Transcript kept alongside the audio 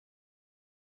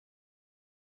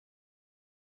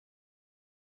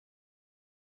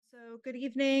So good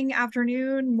evening,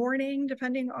 afternoon, morning,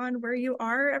 depending on where you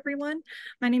are, everyone.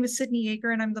 My name is Sydney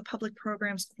Yaeger, and I'm the Public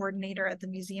Programs Coordinator at the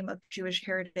Museum of Jewish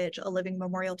Heritage, a living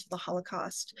memorial to the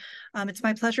Holocaust. It's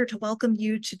my pleasure to welcome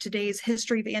you to today's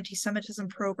History of Anti-Semitism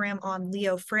program on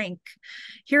Leo Frank.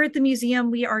 Here at the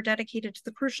museum, we are dedicated to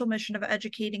the crucial mission of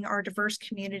educating our diverse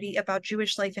community about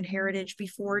Jewish life and heritage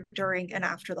before, during, and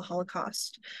after the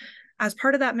Holocaust. As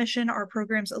part of that mission, our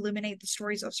programs illuminate the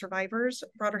stories of survivors,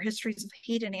 broader histories of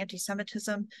hate and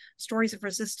anti-Semitism, stories of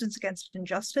resistance against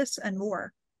injustice, and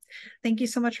more. Thank you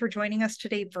so much for joining us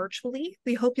today virtually.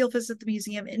 We hope you'll visit the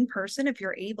museum in person if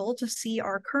you're able to see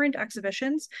our current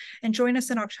exhibitions and join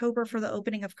us in October for the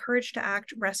opening of Courage to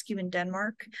Act Rescue in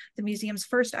Denmark, the museum's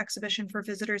first exhibition for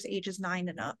visitors ages 9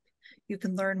 and up. You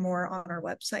can learn more on our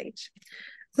website.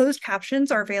 Closed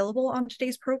captions are available on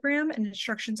today's program, and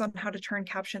instructions on how to turn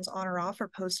captions on or off are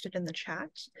posted in the chat.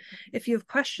 If you have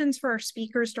questions for our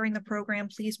speakers during the program,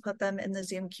 please put them in the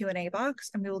Zoom Q&A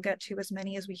box, and we will get to as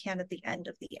many as we can at the end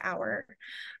of the hour.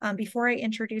 Before I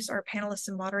introduce our panelists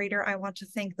and moderator, I want to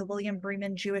thank the William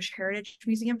Bremen Jewish Heritage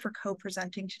Museum for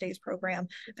co-presenting today's program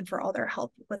and for all their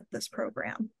help with this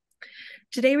program.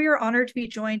 Today, we are honored to be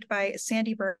joined by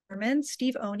Sandy Bergman,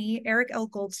 Steve Oney, Eric L.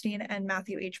 Goldstein, and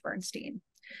Matthew H. Bernstein.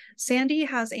 Sandy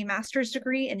has a master's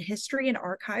degree in history and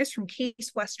archives from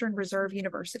Case Western Reserve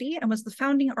University and was the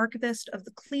founding archivist of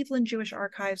the Cleveland Jewish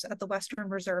Archives at the Western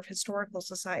Reserve Historical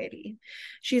Society.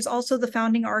 She is also the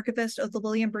founding archivist of the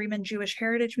William Bremen Jewish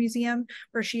Heritage Museum,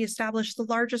 where she established the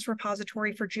largest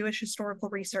repository for Jewish historical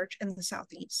research in the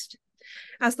Southeast.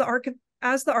 As the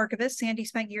archivist, Sandy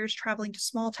spent years traveling to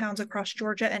small towns across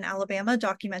Georgia and Alabama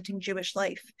documenting Jewish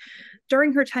life.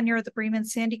 During her tenure at the Bremen,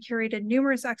 Sandy curated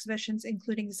numerous exhibitions,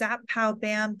 including Zap, Pow,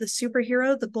 Bam, The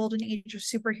Superhero, The Golden Age of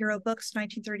Superhero Books,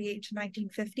 1938 to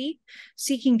 1950,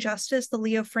 Seeking Justice, The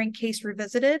Leo Frank Case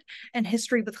Revisited, and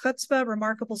History with Chutzpah,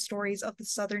 Remarkable Stories of the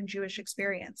Southern Jewish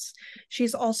Experience.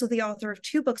 She's also the author of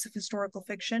 2 books of historical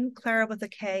fiction, Clara with a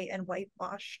K and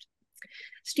Whitewashed.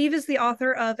 Steve is the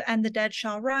author of And the Dead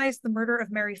Shall Rise, The Murder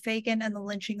of Mary Phagan, and the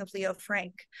Lynching of Leo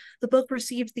Frank. The book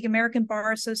received the American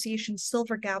Bar Association's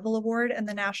Silver Gavel Award and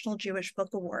the National Jewish Book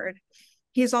Award.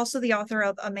 He is also the author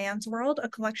of A Man's World, a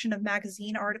collection of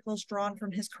magazine articles drawn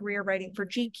from his career writing for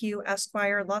GQ,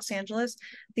 Esquire, Los Angeles,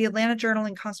 the Atlanta Journal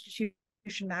and Constitution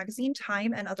magazine,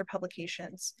 Time, and other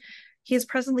publications. He is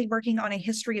presently working on a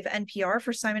history of NPR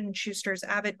for Simon & Schuster's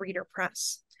Avid Reader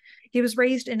Press. He was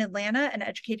raised in Atlanta and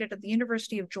educated at the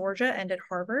University of Georgia and at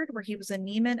Harvard, where he was a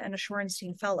Nieman and a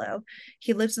Shorenstein Fellow.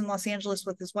 He lives in Los Angeles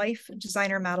with his wife,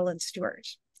 designer Madeline Stewart.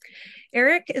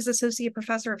 Eric is Associate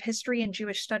Professor of History and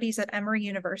Jewish Studies at Emory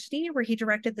University, where he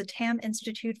directed the Tam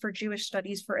Institute for Jewish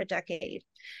Studies for a decade.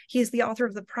 He is the author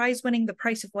of the prize-winning The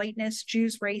Price of Whiteness,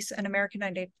 Jews, Race, and American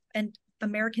Identity,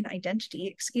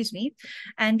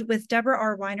 and with Deborah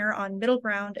R. Weiner on Middle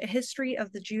Ground, A History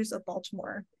of the Jews of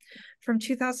Baltimore. From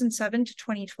 2007 to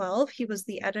 2012, he was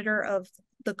the editor of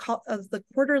the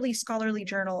quarterly scholarly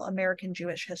journal American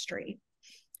Jewish History.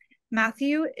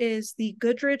 Matthew is the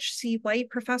Goodrich C. White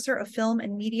Professor of Film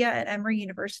and Media at Emory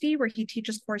University, where he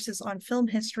teaches courses on film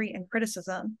history and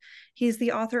criticism. He is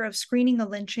the author of Screening the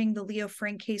Lynching, The Leo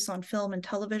Frank Case on Film and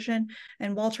Television,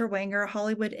 and Walter Wanger,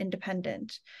 Hollywood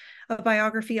Independent, a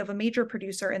biography of a major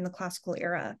producer in the classical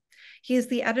era. He is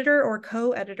the editor or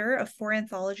co-editor of 4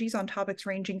 anthologies on topics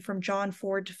ranging from John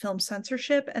Ford to film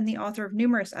censorship and the author of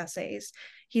numerous essays.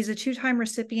 He's a 2-time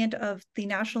recipient of the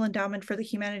National Endowment for the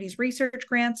Humanities Research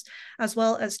Grants, as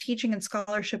well as teaching and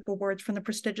scholarship awards from the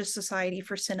prestigious Society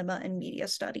for Cinema and Media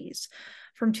Studies.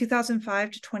 From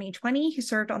 2005 to 2020, he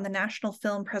served on the National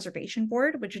Film Preservation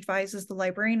Board, which advises the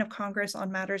Librarian of Congress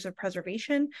on matters of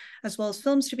preservation, as well as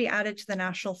films to be added to the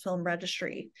National Film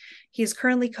Registry. He is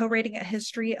currently co-writing a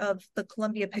history of the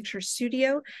Columbia Pictures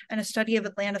Studio and a study of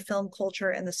Atlanta film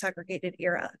culture in the segregated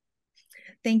era.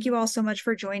 Thank you all so much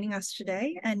for joining us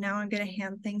today. And now I'm going to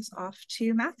hand things off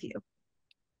to Matthew.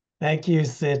 Thank you,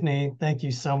 Sydney. Thank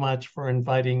you so much for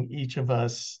inviting each of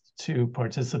us to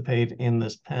participate in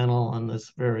this panel on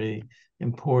this very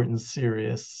important,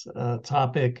 serious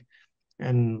topic.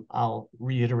 And I'll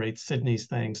reiterate Sydney's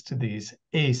thanks to these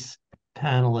ace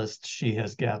panelists she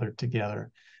has gathered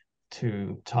together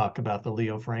to talk about the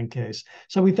Leo Frank case.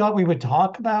 So we thought we would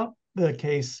talk about the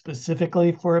case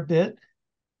specifically for a bit.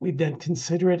 We'd then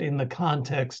consider it in the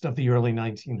context of the early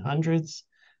 1900s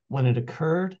when it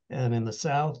occurred and in the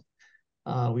South.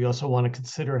 We also want to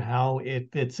consider how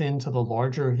it fits into the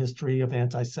larger history of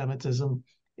anti-Semitism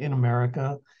in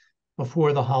America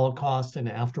before the Holocaust and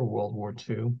after World War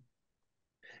II.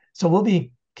 So we'll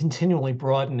be continually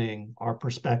broadening our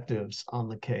perspectives on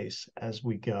the case as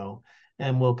we go.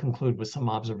 and we'll conclude with some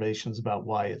observations about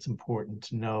why it's important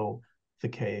to know the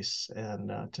case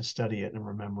and to study it and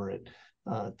remember it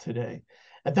today.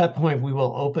 At that point, we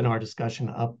will open our discussion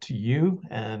up to you.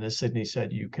 And as Sydney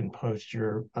said, you can post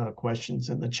your questions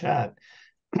in the chat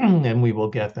and we will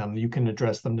get them. You can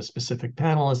address them to specific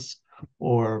panelists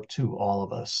or to all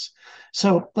of us.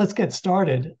 So let's get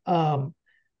started.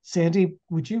 Sandy,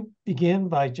 would you begin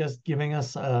by just giving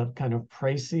us a kind of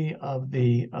précis of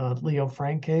the Leo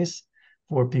Frank case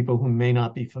for people who may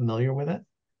not be familiar with it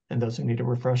and those who need a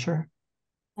refresher?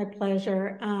 My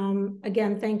pleasure.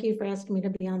 Again, thank you for asking me to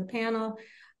be on the panel.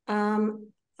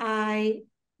 I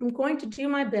am going to do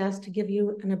my best to give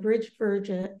you an abridged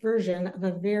version of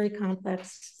a very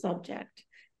complex subject.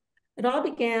 It all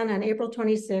began on April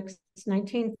 26,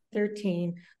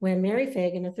 1913, when Mary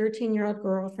Phagan, a 13-year-old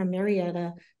girl from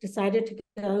Marietta, decided to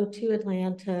go to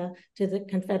Atlanta to the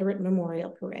Confederate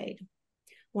Memorial Parade.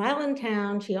 While in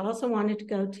town, she also wanted to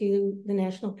go to the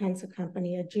National Pencil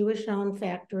Company, a Jewish-owned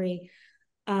factory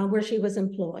where she was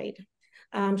employed.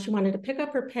 She wanted to pick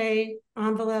up her pay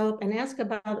envelope and ask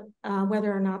about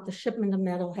whether or not the shipment of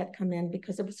metal had come in,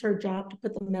 because it was her job to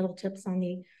put the metal tips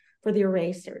on for the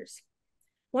erasers.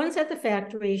 Once at the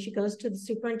factory, she goes to the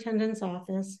superintendent's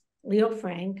office, Leo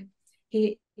Frank.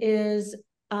 He is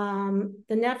the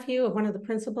nephew of one of the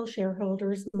principal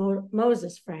shareholders,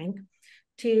 Moses Frank,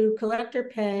 to collect her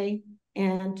pay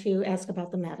and to ask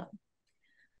about the metal.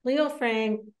 Leo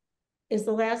Frank is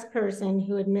the last person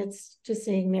who admits to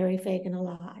seeing Mary Phagan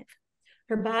alive.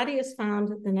 Her body is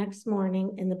found the next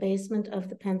morning in the basement of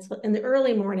in the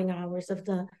early morning hours of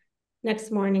the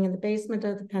next morning in the basement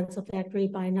of the pencil factory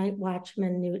by night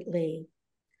watchman Newt Lee.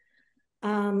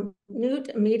 Newt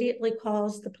immediately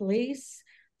calls the police.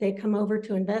 They come over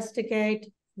to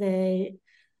investigate. They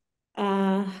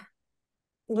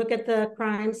look at the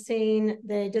crime scene.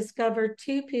 They discover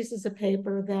 2 pieces of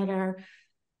paper that are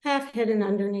half hidden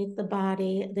underneath the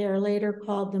body. They are later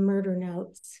called the murder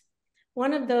notes.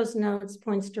 One of those notes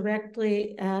points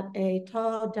directly at a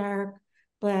tall, dark,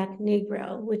 Black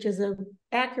Negro, which is an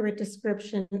accurate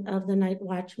description of the night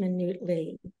watchman Newt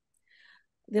Lee.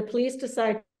 The police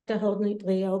decide to hold Newt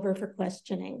Lee over for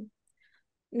questioning.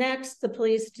 Next, the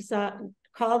police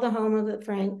call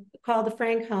the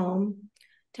Frank home,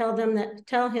 tell him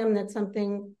that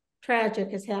something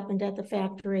tragic has happened at the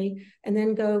factory, and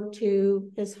then go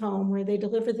to his home where they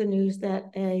deliver the news that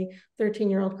a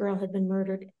 13-year-old girl had been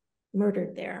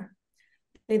murdered there.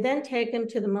 They then take him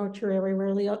to the mortuary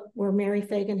where Mary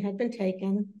Phagan had been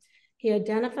taken. He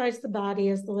identifies the body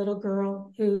as the little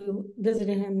girl who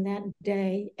visited him that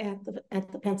day at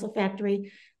the pencil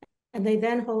factory, and they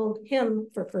then hold him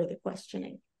for further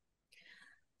questioning.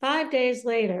 5 days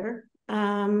later,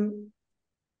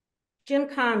 Jim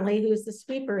Conley, who's the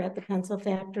sweeper at the pencil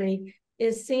factory,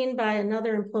 is seen by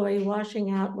another employee washing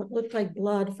out what looked like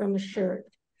blood from a shirt.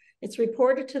 It's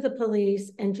reported to the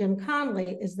police, and Jim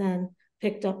Conley is then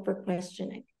picked up for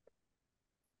questioning.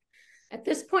 At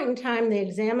this point in time, they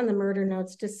examine the murder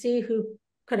notes to see who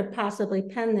could have possibly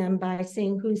penned them by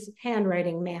seeing whose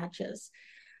handwriting matches.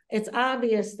 It's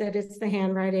obvious that it's the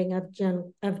handwriting of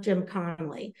Jim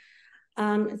Conley.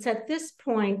 It's at this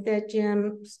point that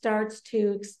Jim starts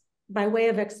to, by way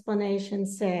of explanation,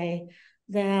 say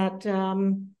that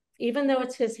even though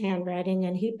it's his handwriting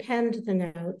and he penned the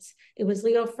notes, it was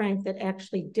Leo Frank that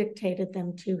actually dictated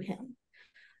them to him.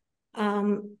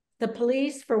 The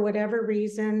police, for whatever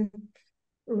reason,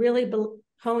 really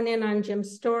hone in on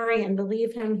Jim's story and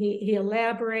believe him. He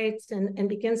elaborates and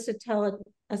begins to tell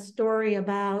a story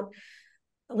about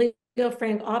Leo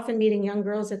Frank often meeting young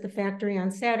girls at the factory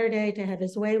on Saturday to have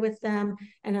his way with them.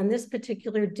 And on this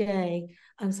particular day,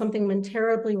 something went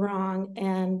terribly wrong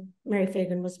and Mary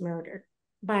Phagan was murdered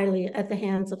at the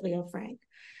hands of Leo Frank.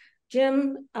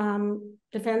 Jim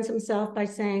defends himself by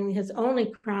saying his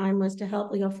only crime was to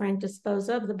help Leo Frank dispose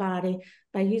of the body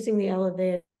by using the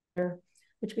elevator,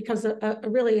 which becomes a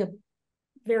really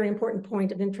very important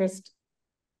point of interest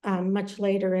much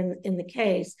later in the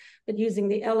case, but using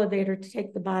the elevator to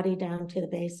take the body down to the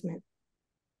basement.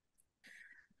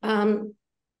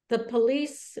 The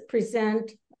police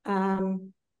present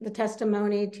the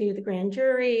testimony to the grand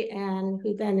jury, and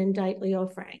who then indict Leo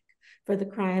Frank for the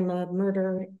crime of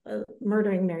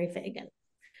murdering Mary Phagan.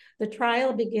 The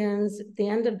trial begins at the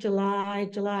end of July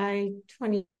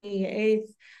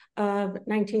 28th of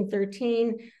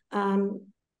 1913,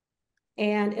 and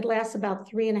it lasts about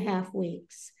 3.5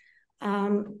 weeks.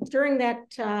 During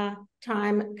that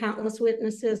time, countless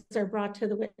witnesses are brought to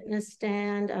the witness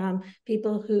stand,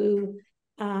 people who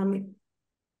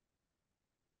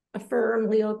affirm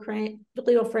Leo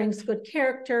Frank's good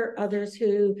character, others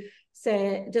who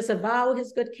say disavow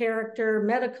his good character,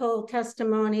 medical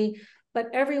testimony, but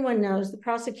everyone knows, the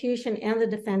prosecution and the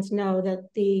defense know,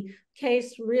 that the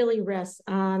case really rests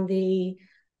on the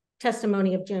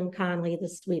testimony of Jim Conley, the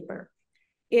sweeper.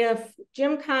 If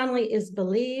Jim Conley is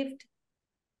believed,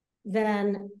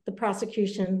 then the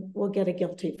prosecution will get a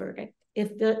guilty verdict.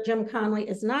 If Jim Conley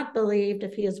is not believed,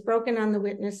 if he is broken on the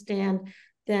witness stand,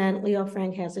 then Leo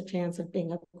Frank has a chance of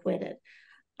being acquitted.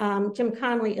 Jim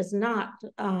Conley is not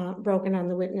broken on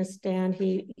the witness stand.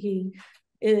 He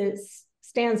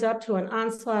stands up to an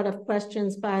onslaught of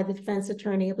questions by the defense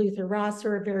attorney, Luther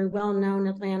Rosser, a very well-known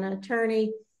Atlanta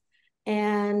attorney.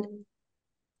 And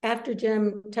after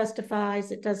Jim testifies,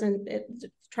 the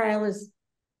trial is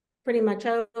pretty much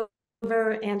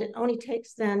over, and it only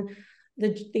takes then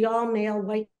the all-male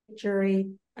white jury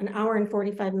an hour and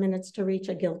 45 minutes to reach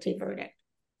a guilty verdict.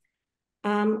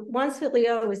 Once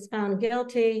Leo is found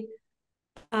guilty,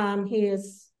 he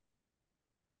is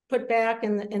put back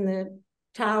in the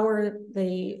tower,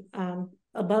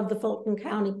 above the Fulton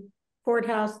County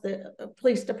Courthouse, the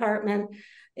police department.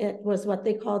 It was what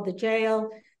they called the jail.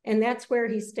 And that's where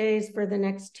he stays for the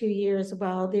next 2 years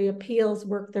while the appeals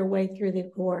work their way through the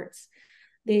courts.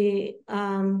 The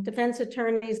defense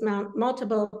attorneys mount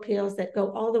multiple appeals that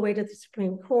go all the way to the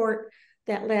Supreme Court.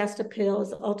 That last appeal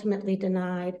is ultimately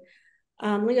denied.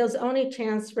 Leo's only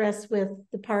chance rests with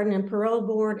the Pardon and Parole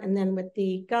Board and then with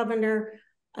the governor.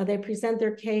 They present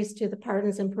their case to the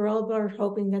Pardons and Parole Board,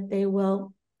 hoping that they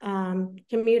will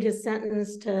commute his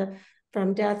sentence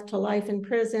from death to life in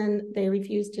prison. They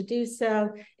refuse to do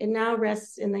so. It now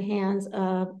rests in the hands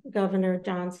of Governor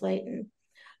John Slayton.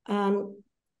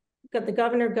 The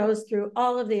governor goes through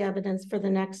all of the evidence for the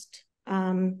next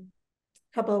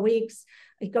couple of weeks.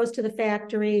 He goes to the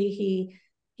factory.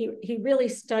 He really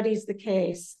studies the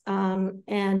case.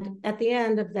 And at the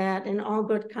end of that, in all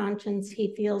good conscience,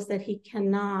 he feels that he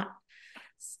cannot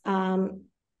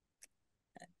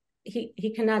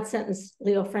sentence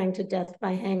Leo Frank to death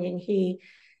by hanging. He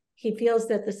feels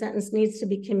that the sentence needs to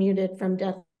be commuted from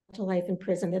death to life in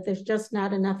prison, that there's just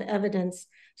not enough evidence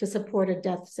to support a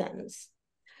death sentence.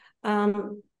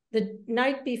 The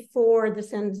night before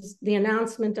the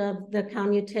announcement of the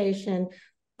commutation,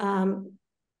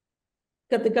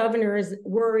 that the governor is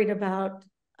worried about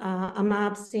a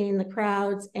mob scene, the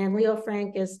crowds, and Leo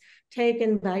Frank is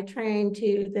taken by train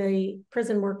to the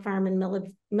prison work farm in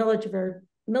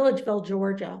Milledgeville,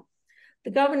 Georgia.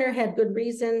 The governor had good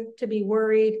reason to be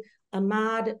worried. A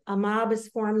mob is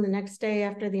formed the next day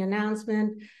after the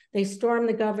announcement. They storm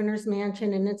the governor's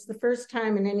mansion, and it's the first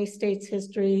time in any state's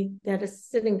history that a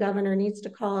sitting governor needs to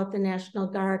call up the National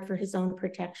Guard for his own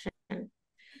protection.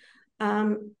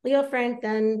 Leo Frank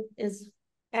then is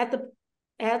at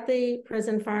the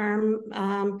prison farm,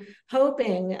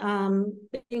 hoping,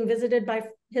 being visited by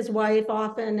his wife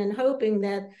often, and hoping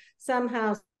that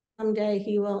somehow, someday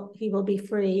he will be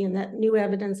free and that new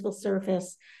evidence will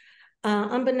surface.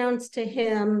 Unbeknownst to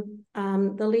him,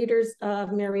 the leaders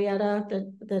of Marietta,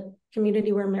 the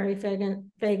community where Mary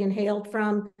Phagan hailed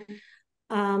from,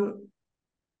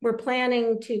 were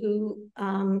planning to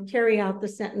carry out the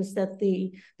sentence that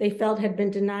they felt had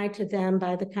been denied to them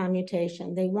by the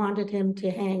commutation. They wanted him to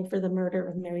hang for the murder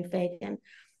of Mary Phagan.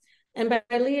 And by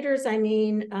leaders, I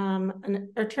mean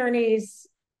attorneys,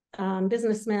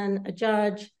 businessmen, a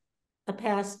judge, a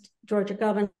past Georgia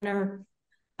governor.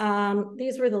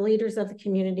 These were the leaders of the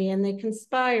community, and they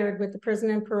conspired with the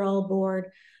Prison and Parole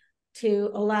Board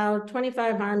to allow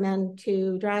 25 armed men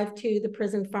to drive to the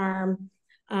prison farm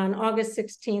on August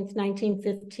 16th,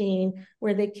 1915,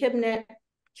 where they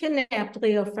kidnapped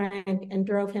Leo Frank and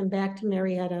drove him back to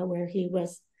Marietta, where he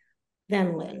was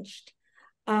then lynched.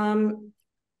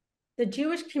 The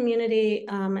Jewish community,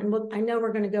 and I know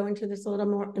we're going to go into this a little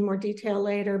more in more detail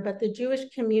later, but the Jewish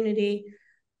community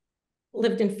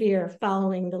lived in fear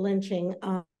following the lynching.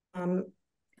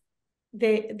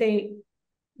 They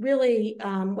really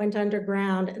went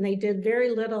underground, and they did very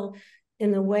little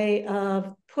in the way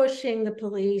of pushing the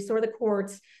police or the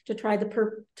courts to try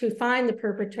to find the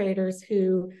perpetrators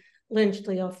who lynched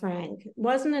Leo Frank. It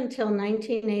wasn't until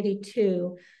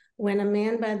 1982 when an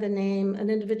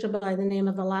individual by the name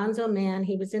of Alonzo Mann,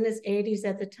 he was in his 80s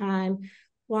at the time,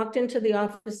 walked into the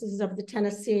offices of the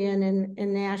Tennessean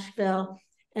in Nashville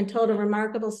and told a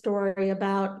remarkable story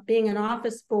about being an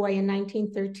office boy in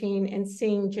 1913 and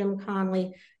seeing Jim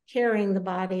Conley carrying the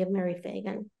body of Mary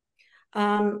Phagan.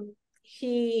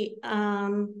 He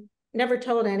never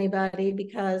told anybody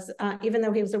because even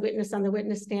though he was a witness on the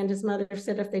witness stand, his mother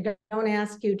said, if they don't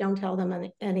ask you, don't tell them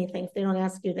anything, if they don't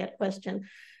ask you that question.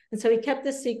 And so he kept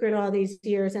this secret all these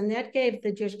years, and that gave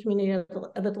the Jewish community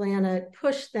of Atlanta,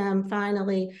 pushed them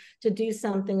finally to do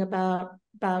something about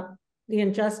the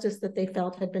injustice that they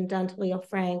felt had been done to Leo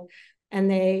Frank.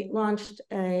 And they launched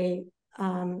an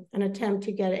attempt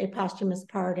to get a posthumous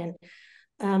pardon.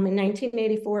 In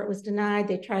 1984, it was denied.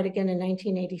 They tried again in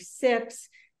 1986,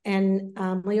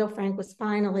 and Leo Frank was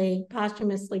finally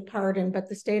posthumously pardoned, but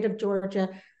the state of Georgia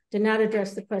did not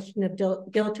address the question of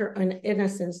guilt or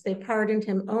innocence. They pardoned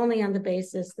him only on the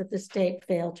basis that the state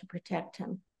failed to protect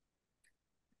him.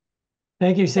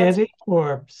 Thank you, Sandy,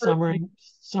 for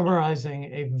summarizing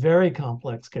a very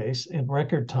complex case in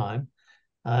record time.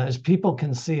 As people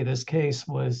can see, this case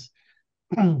was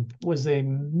a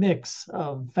mix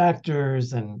of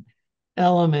factors and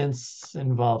elements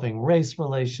involving race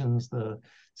relations, the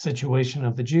situation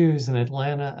of the Jews in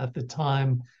Atlanta at the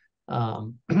time.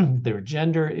 There were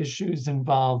gender issues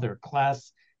involved, there were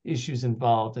class issues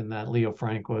involved, in that Leo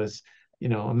Frank was,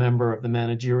 a member of the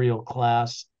managerial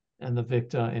class, and the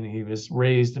victim, and he was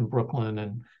raised in Brooklyn,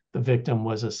 and the victim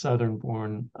was a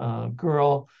Southern-born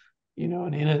girl,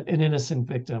 an innocent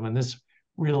victim, and this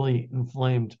really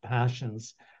inflamed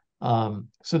passions.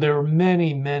 So there were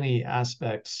many, many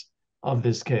aspects of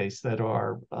this case that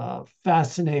are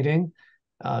fascinating,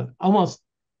 almost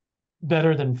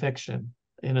better than fiction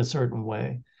in a certain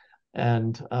way.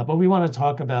 And but we want to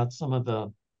talk about some of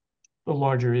the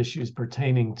larger issues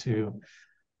pertaining to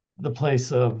the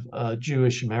place of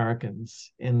Jewish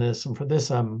Americans in this. And for this,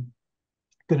 I'm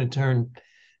going to turn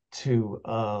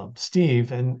to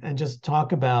Steve and just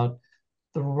talk about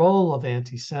the role of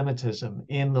anti-Semitism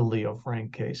in the Leo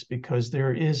Frank case, because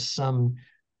there is some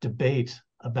debate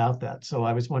about that. So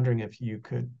I was wondering if you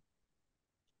could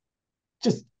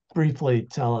just briefly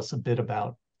tell us a bit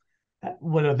about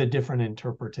what are the different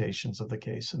interpretations of the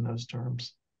case in those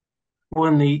terms.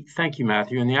 Well, thank you,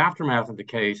 Matthew. In the aftermath of the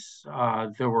case,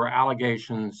 there were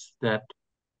allegations that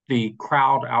the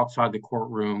crowd outside the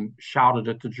courtroom shouted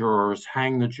at the jurors,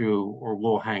 "Hang the Jew or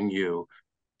we'll hang you."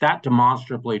 That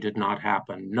demonstrably did not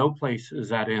happen. No place is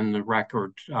that in the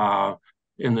record,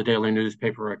 in the daily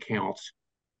newspaper accounts.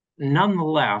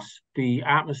 Nonetheless, the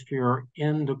atmosphere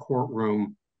in the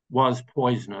courtroom was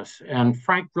poisonous, and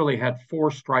Frank really had 4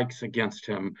 strikes against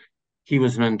him. He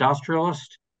was an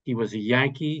industrialist, he was a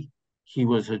Yankee, he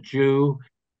was a Jew,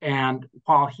 and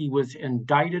while he was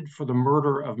indicted for the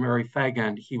murder of Mary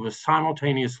Phagan, he was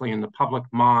simultaneously in the public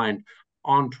mind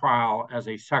on trial as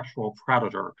a sexual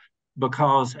predator,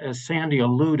 because, as Sandy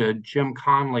alluded, Jim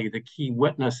Conley, the key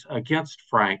witness against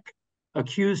Frank,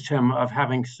 accused him of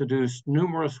having seduced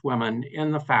numerous women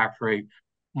in the factory.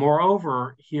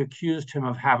 Moreover, he accused him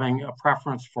of having a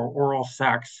preference for oral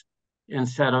sex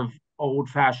instead of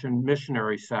old-fashioned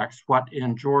missionary sex, what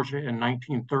in Georgia in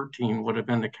 1913 would have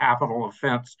been the capital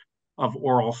offense of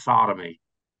oral sodomy.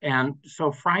 And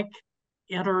so Frank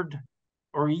entered,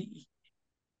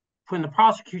 when the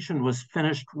prosecution was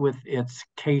finished with its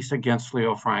case against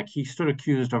Leo Frank, he stood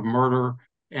accused of murder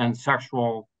and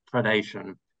sexual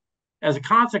predation. As a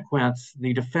consequence,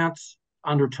 the defense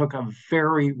undertook a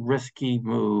very risky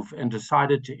move and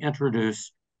decided to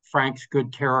introduce Frank's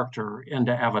good character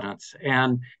into evidence.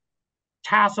 And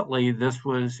tacitly, this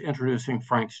was introducing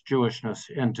Frank's Jewishness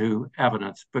into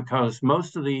evidence, because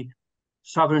most of the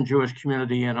Southern Jewish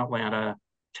community in Atlanta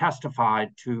testified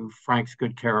to Frank's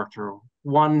good character.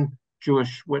 One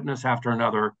Jewish witness after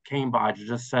another came by to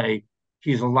just say,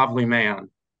 "He's a lovely man."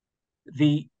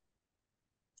 The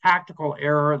tactical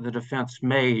error the defense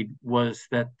made was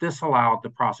that this allowed the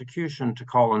prosecution to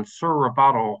call in sur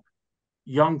rebuttal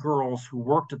young girls who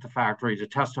worked at the factory to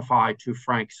testify to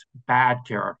Frank's bad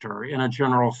character in a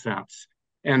general sense.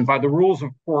 And by the rules of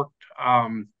court,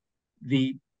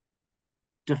 the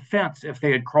defense, if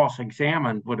they had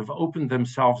cross-examined, would have opened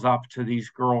themselves up to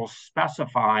these girls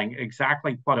specifying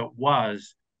exactly what it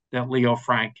was that Leo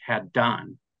Frank had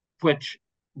done, which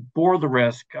bore the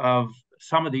risk of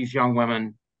some of these young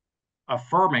women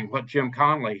affirming what Jim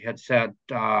Conley had said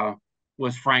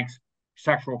was Frank's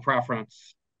sexual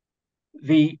preference.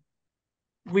 We've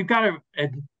got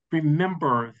to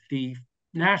remember the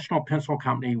National Pencil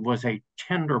Company was a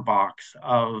tinderbox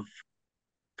of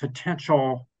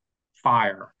potential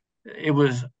fire. It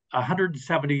was a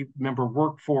 170-member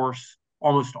workforce,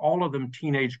 almost all of them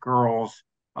teenage girls,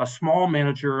 a small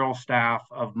managerial staff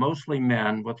of mostly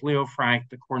men, with Leo Frank,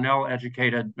 the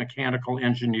Cornell-educated mechanical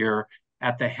engineer,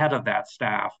 at the head of that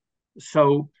staff.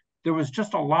 So there was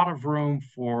just a lot of room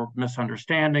for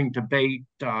misunderstanding, debate,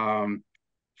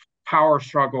 power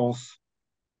struggles.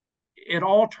 it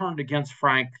all turned against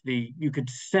Frank. You could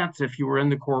sense, if you were in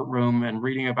the courtroom and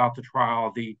reading about the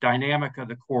trial, the dynamic of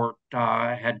the court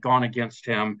had gone against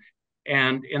him.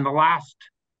 And in the last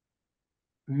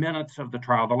minutes of the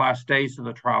trial, the last days of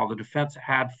the trial, the defense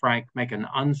had Frank make an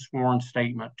unsworn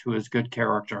statement to his good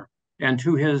character and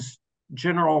to his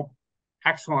general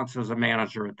excellence as a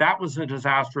manager. That was a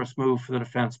disastrous move for the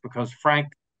defense because Frank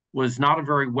was not a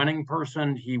very winning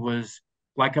person. He was,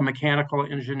 like a mechanical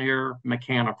engineer,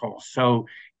 mechanical. So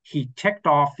he ticked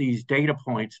off these data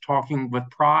points, talking with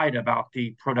pride about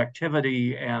the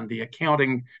productivity and the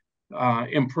accounting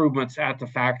improvements at the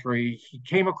factory. He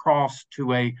came across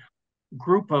to a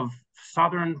group of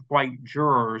Southern white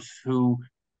jurors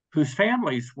whose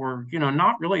families were,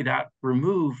 not really that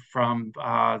removed from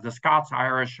the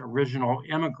Scots-Irish original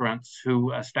immigrants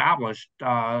who established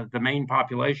the main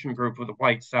population group of the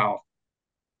white South.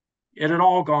 It had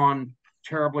all gone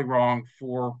terribly wrong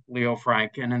for Leo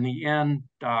Frank. And in the end,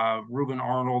 Reuben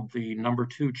Arnold, the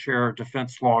 #2 chair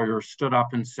defense lawyer, stood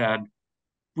up and said,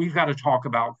 "We've got to talk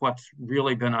about what's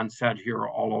really been unsaid here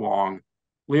all along.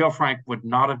 Leo Frank would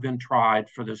not have been tried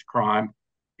for this crime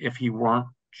if he weren't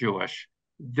Jewish.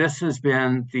 This has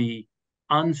been the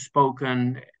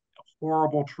unspoken,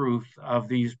 horrible truth of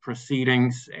these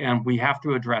proceedings, and we have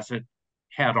to address it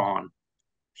head on."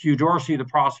 Hugh Dorsey, the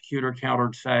prosecutor,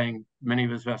 countered, saying many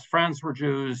of his best friends were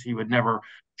Jews. He would never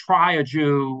try a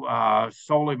Jew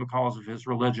solely because of his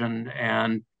religion.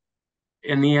 And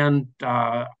in the end,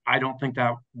 I don't think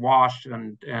that washed,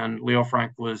 and Leo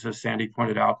Frank was, as Sandy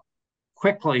pointed out,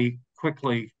 quickly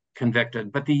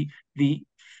convicted. But the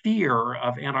fear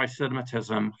of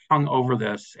anti-Semitism hung over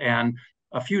this. And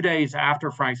a few days after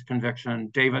Frank's conviction,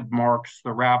 David Marks,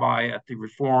 the rabbi at the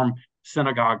Reform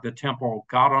Synagogue, the Temple,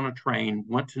 got on a train,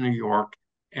 went to New York,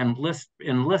 and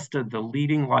enlisted the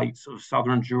leading lights of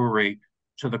Southern Jewry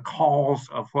to the calls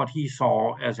of what he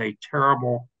saw as a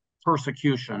terrible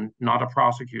persecution, not a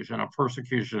prosecution, a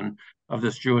persecution of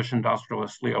this Jewish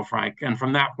industrialist, Leo Frank. And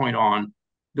from that point on,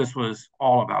 this was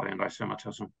all about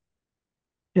anti-Semitism.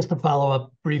 Just to follow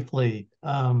up briefly,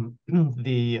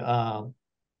 the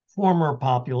former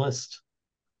populist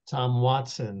Tom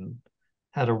Watson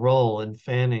had a role in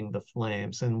fanning the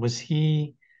flames, and was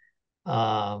he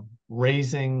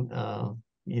raising,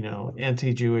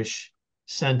 anti-Jewish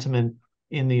sentiment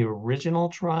in the original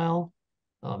trial,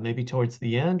 maybe towards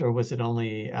the end, or was it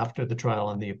only after the trial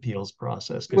and the appeals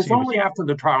process? It was only after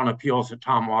the trial and appeals that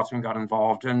Tom Watson got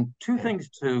involved. And two things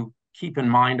to keep in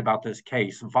mind about this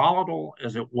case: volatile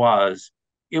as it was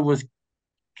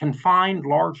confined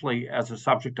largely as a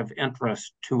subject of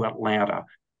interest to Atlanta.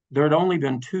 There had only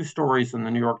been 2 stories in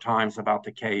the New York Times about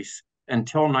the case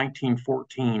until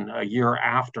 1914, a year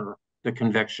after the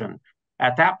conviction.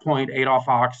 At that point, Adolph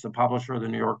Ochs, the publisher of the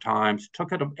New York Times,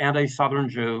 took it and a Southern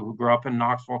Jew who grew up in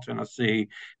Knoxville, Tennessee,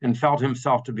 and felt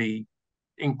himself to be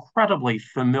incredibly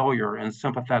familiar and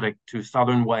sympathetic to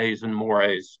Southern ways and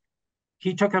mores.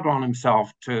 He took it on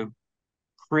himself to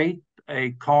create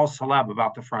a cause célèbre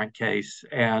about the Frank case.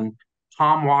 And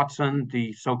Tom Watson,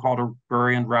 the so-called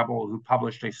agrarian rebel who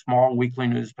published a small weekly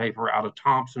newspaper out of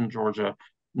Thompson, Georgia,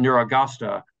 near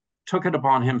Augusta, took it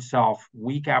upon himself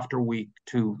week after week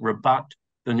to rebut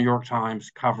the New York Times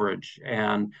coverage.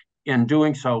 And in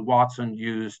doing so, Watson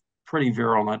used pretty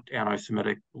virulent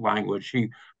anti-Semitic language. He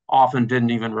often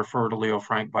didn't even refer to Leo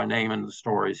Frank by name in the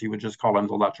stories. He would just call him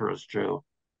the lecherous Jew.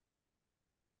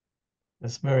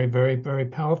 That's very, very, very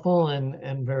powerful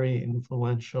and very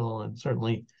influential, and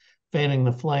certainly fanning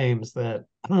the flames that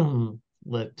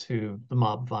led to the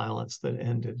mob violence that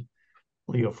ended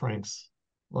Leo Frank's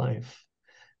life.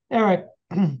 Eric,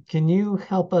 can you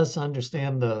help us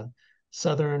understand the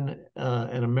Southern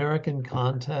and American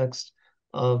context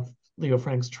of Leo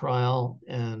Frank's trial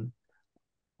and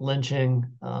lynching,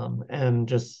 and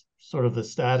just sort of the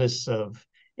status of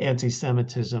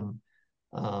anti-Semitism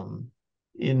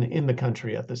in the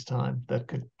country at this time that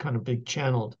could kind of be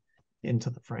channeled into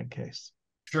the Frank case?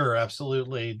 Sure,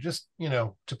 absolutely. Just,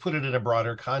 to put it in a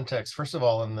broader context, first of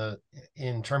all,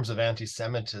 in terms of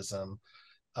anti-Semitism,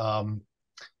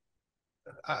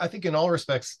 I think in all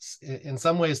respects, in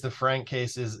some ways, the Frank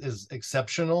case is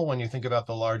exceptional when you think about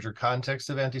the larger context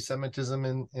of anti-Semitism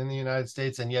in the United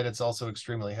States, and yet it's also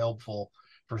extremely helpful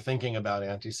for thinking about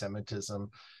anti-Semitism.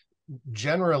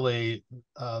 Generally,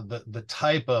 the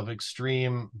type of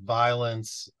extreme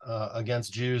violence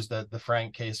against Jews that the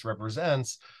Frank case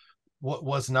represents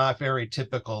was not very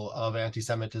typical of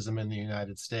anti-Semitism in the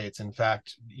United States. In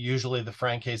fact, usually the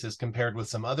Frank case is compared with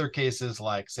some other cases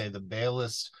like, say, the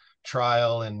Bayless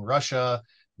trial in Russia,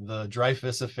 the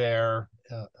Dreyfus affair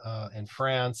in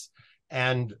France,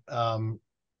 and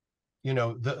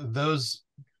those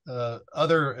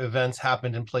other events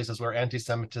happened in places where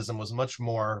anti-Semitism was much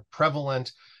more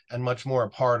prevalent and much more a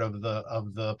part of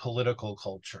the political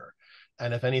culture.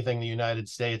 And if anything, the United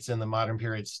States in the modern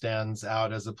period stands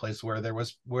out as a place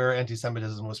where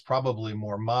anti-Semitism was probably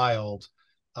more mild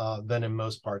than in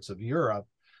most parts of Europe.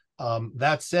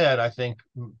 That said, I think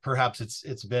perhaps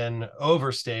it's been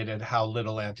overstated how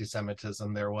little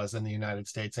anti-Semitism there was in the United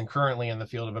States, and currently in the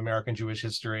field of American Jewish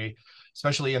history,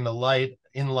 especially in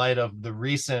light of the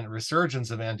recent resurgence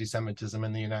of anti-Semitism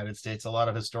in the United States. A lot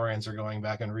of historians are going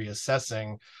back and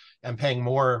reassessing and paying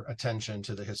more attention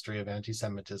to the history of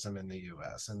anti-Semitism in the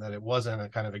US, and that it wasn't a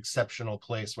kind of exceptional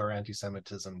place where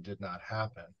anti-Semitism did not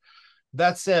happen.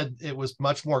 That said, it was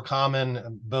much more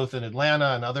common both in Atlanta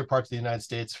and other parts of the United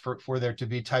States for there to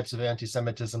be types of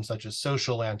anti-Semitism such as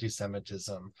social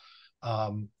anti-Semitism,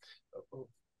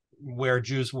 where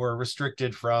Jews were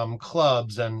restricted from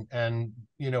clubs and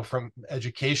from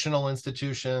educational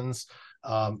institutions.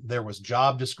 There was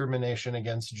job discrimination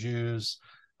against Jews.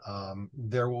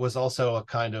 There was also a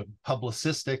kind of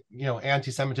publicistic,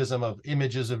 anti-Semitism of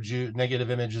negative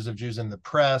images of Jews in the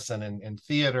press and in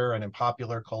theater and in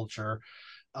popular culture.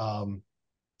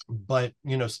 But,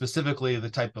 specifically the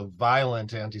type of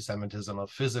violent anti-Semitism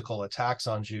of physical attacks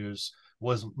on Jews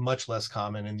was much less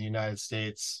common in the United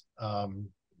States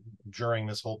during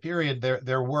this whole period.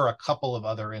 There were a couple of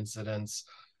other incidents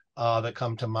that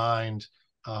come to mind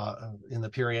in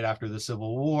the period after the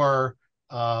Civil War.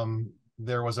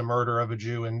 There was a murder of a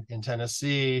Jew in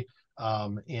Tennessee.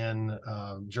 During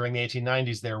the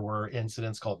 1890s, there were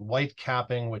incidents called white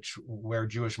capping, where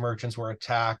Jewish merchants were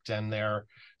attacked and their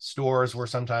stores were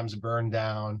sometimes burned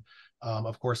down.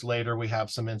 Of course, later we have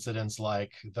some incidents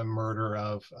like the murder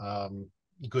of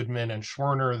Goodman and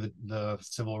Schwerner, the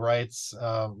civil rights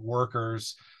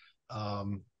workers.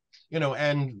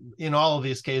 And in all of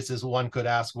these cases, one could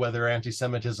ask whether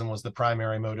anti-Semitism was the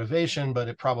primary motivation, but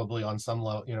it probably on some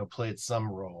level, played some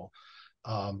role.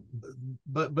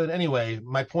 But anyway,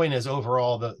 my point is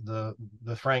overall, the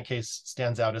Frank case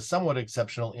stands out as somewhat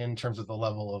exceptional in terms of the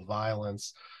level of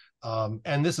violence.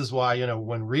 And this is why,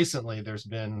 when recently there's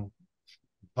been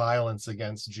violence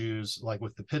against Jews, like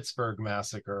with the Pittsburgh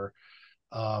massacre,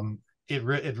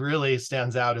 it really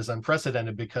stands out as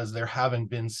unprecedented because there haven't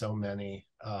been so many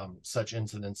such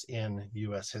incidents in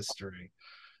U.S. history.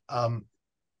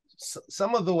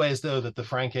 Some of the ways, though, that the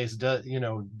Frank case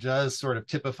does sort of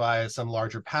typify some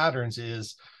larger patterns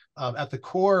is at the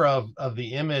core of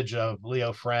the image of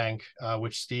Leo Frank,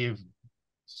 which Steve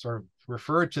sort of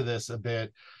referred to this a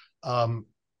bit.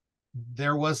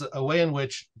 There was a way in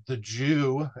which the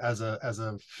Jew, as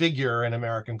a figure in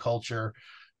American culture,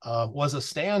 was a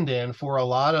stand-in for a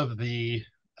lot of the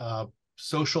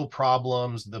social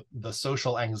problems, the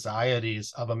social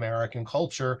anxieties of American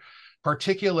culture,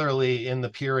 particularly in the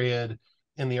period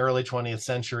in the early 20th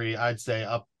century, I'd say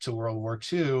up to World War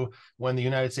II, when the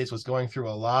United States was going through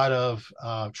a lot of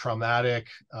traumatic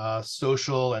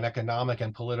social and economic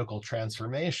and political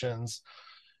transformations.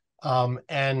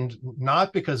 And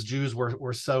not because Jews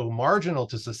were so marginal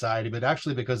to society, but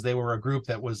actually because they were a group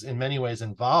that was in many ways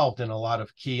involved in a lot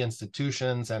of key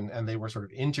institutions, and they were sort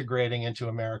of integrating into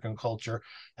American culture,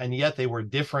 and yet they were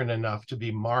different enough to be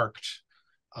marked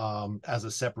as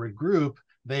a separate group.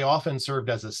 They often served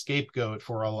as a scapegoat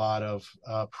for a lot of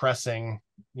pressing,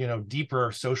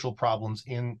 deeper social problems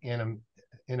in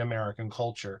American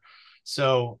culture.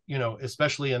 So,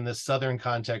 especially in this Southern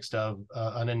context of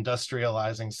an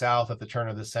industrializing South at the turn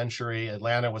of the century,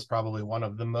 Atlanta was probably one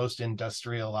of the most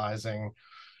industrializing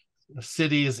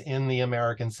cities in the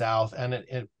American South. And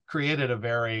it created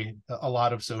a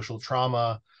lot of social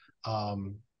trauma,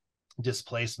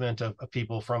 displacement of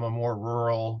people from a more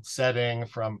rural setting,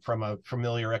 from a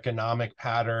familiar economic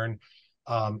pattern.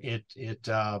 It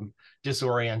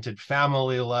disoriented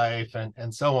family life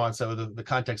and so on. So the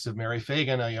context of Mary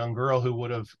Phagan, a young girl who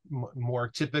would have more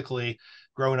typically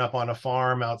grown up on a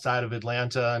farm outside of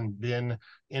Atlanta and been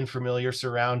in familiar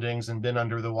surroundings and been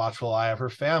under the watchful eye of her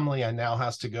family, and now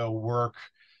has to go work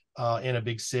in a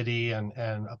big city and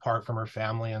apart from her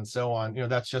family and so on.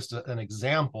 That's just an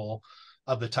example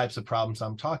of the types of problems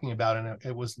I'm talking about. And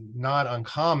it was not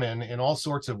uncommon in all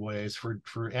sorts of ways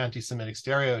for anti-Semitic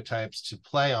stereotypes to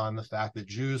play on the fact that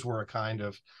Jews were a kind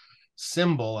of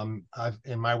symbol.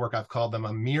 In my work, I've called them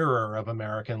a mirror of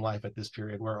American life at this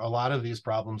period, where a lot of these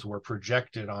problems were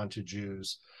projected onto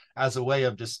Jews as a way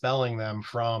of dispelling them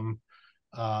from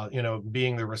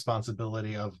being the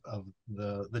responsibility of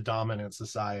the dominant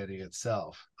society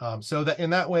itself. So that in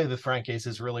that way, the Frank case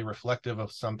is really reflective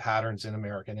of some patterns in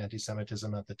American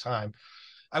anti-Semitism at the time.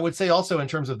 I would say also in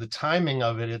terms of the timing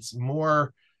of it, it's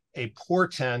more a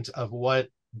portent of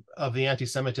the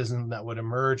anti-Semitism that would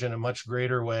emerge in a much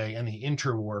greater way in the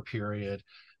interwar period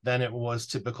than it was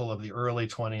typical of the early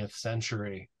 20th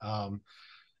century.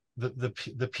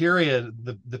 The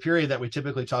period that we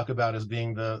typically talk about as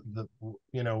being the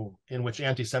in which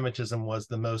anti-Semitism was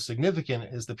the most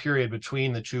significant is the period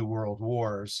between the two world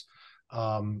wars,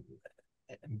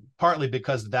 partly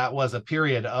because that was a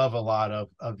period of a lot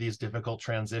of these difficult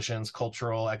transitions,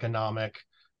 cultural, economic,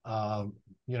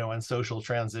 and social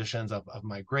transitions of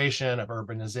migration, of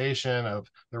urbanization, of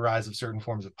the rise of certain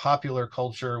forms of popular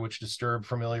culture, which disturbed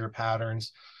familiar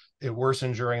patterns. It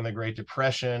worsened during the Great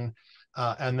Depression.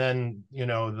 And then,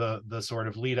 the sort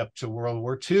of lead up to World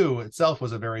War II itself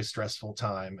was a very stressful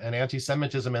time. And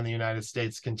anti-Semitism in the United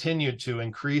States continued to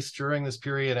increase during this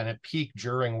period, and it peaked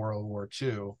during World War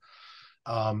II.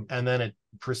 And then it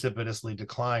precipitously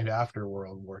declined after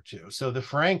World War II. So the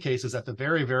Frank case is at the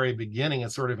very, very beginning.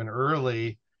 It's sort of an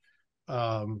early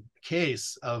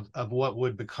case of what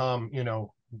would become,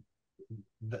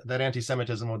 that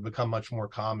anti-Semitism would become much more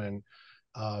common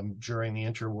during the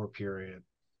interwar period.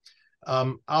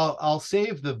 I'll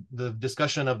save the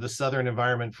discussion of the Southern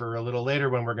environment for a little later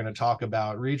when we're going to talk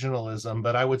about regionalism,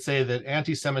 but I would say that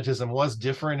anti-Semitism was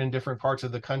different in different parts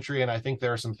of the country, and I think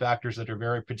there are some factors that are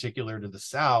very particular to the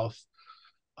South,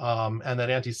 and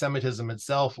that anti-Semitism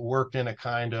itself worked in a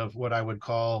kind of what I would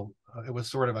call, it was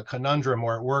sort of a conundrum,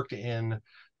 where it worked in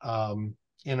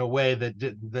a way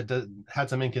that had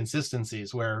some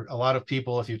inconsistencies, where a lot of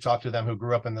people, if you talk to them who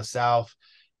grew up in the South,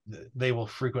 they will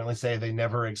frequently say they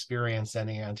never experienced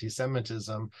any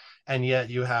anti-Semitism, and yet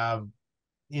you have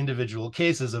individual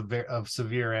cases of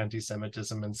severe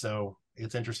anti-Semitism. And so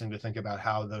it's interesting to think about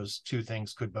how those two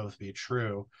things could both be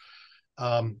true.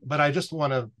 But I just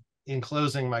want to, in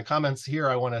closing my comments here,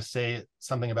 I want to say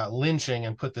something about lynching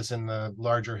and put this in the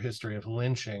larger history of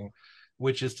lynching,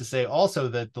 which is to say also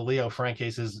that the Leo Frank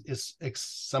case is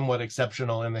somewhat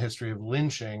exceptional in the history of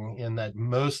lynching, in that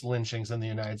most lynchings in the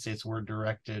United States were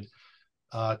directed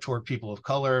toward people of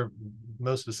color,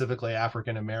 most specifically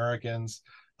African Americans.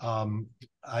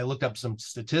 I looked up some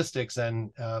statistics, and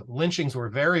lynchings were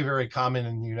very, very common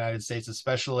in the United States,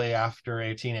 especially after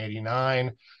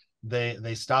 1889.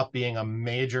 They stopped being a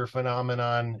major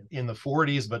phenomenon in the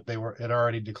 40s, but it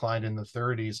already declined in the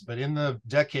 30s. But in the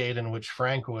decade in which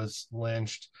Frank was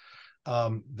lynched,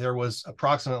 there was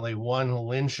approximately one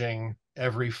lynching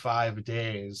every 5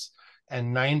 days,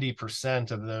 and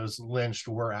 90% of those lynched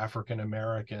were African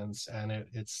Americans. And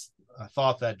it's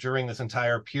thought that during this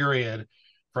entire period,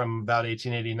 from about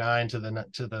 1889 to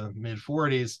the mid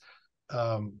 40s,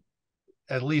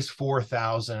 at least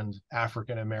 4,000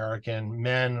 African American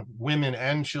men, women,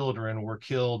 and children were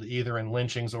killed either in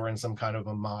lynchings or in some kind of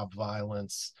a mob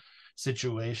violence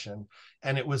situation.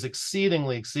 And it was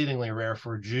exceedingly, exceedingly rare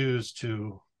for Jews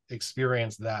to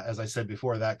experience that, as I said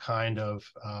before, that kind of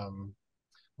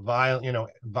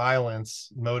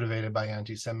violence motivated by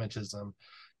anti-Semitism.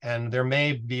 And there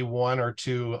may be one or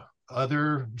two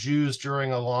other Jews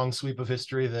during a long sweep of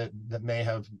history that may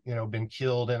have been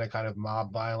killed in a kind of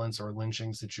mob violence or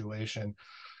lynching situation,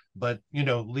 but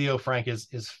Leo Frank is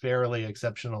fairly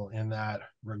exceptional in that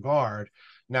regard.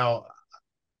 Now,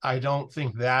 I don't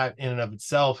think that in and of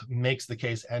itself makes the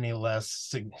case any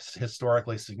less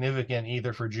historically significant,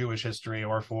 either for Jewish history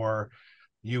or for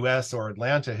US or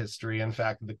Atlanta history. In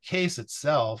fact, the case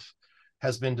itself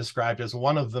has been described as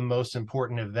one of the most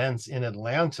important events in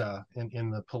Atlanta, in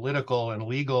the political and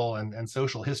legal and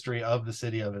social history of the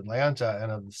city of Atlanta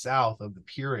and of the South of the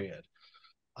period.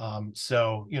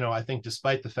 So, I think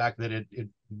despite the fact that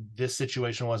this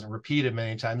situation wasn't repeated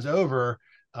many times over,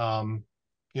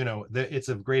 it's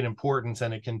of great importance,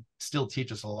 and it can still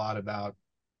teach us a lot about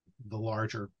the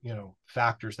larger,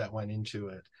 factors that went into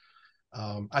it.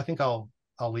 I think I'll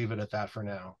leave it at that for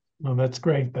now. Well, that's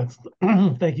great.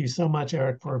 Thank you so much,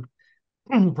 Eric, for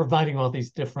providing all these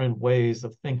different ways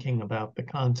of thinking about the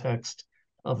context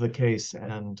of the case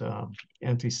and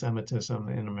anti-Semitism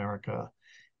in America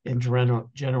in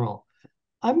general.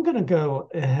 I'm going to go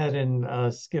ahead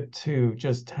and skip to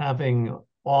just asking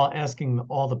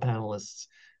all the panelists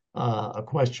a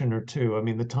question or two. I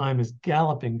mean, the time is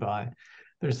galloping by.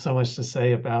 There's so much to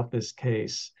say about this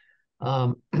case.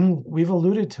 We've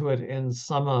alluded to it in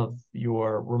some of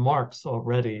your remarks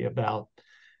already about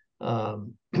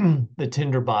the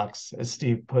tinderbox, as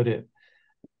Steve put it,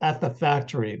 at the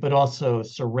factory, but also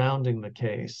surrounding the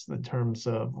case in terms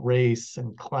of race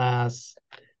and class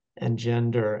and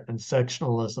gender and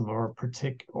sectionalism are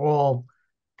all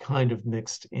kind of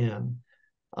mixed in.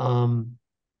 And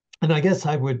I guess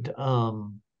I would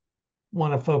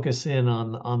want to focus in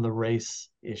on the race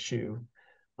issue.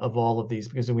 of all of these,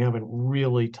 because we haven't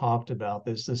really talked about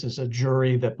this. This is a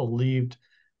jury that believed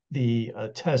the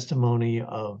testimony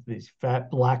of the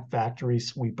black factory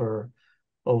sweeper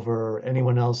over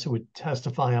anyone else who would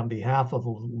testify on behalf of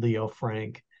Leo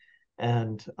Frank.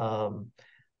 And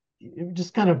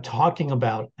just kind of talking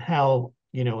about how,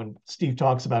 and Steve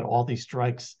talks about all these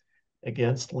strikes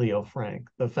against Leo Frank,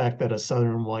 the fact that a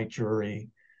Southern white jury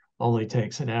only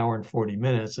takes an hour and 40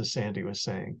 minutes, as Sandy was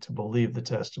saying, to believe the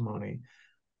testimony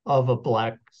of a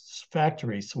black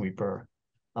factory sweeper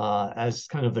as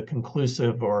kind of the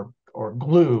conclusive or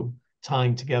glue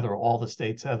tying together all the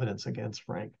state's evidence against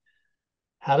Frank.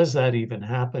 How does that even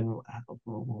happen?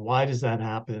 Why does that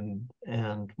happen?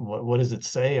 And what does it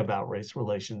say about race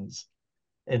relations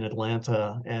in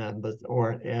Atlanta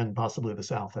and possibly the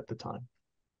South at the time?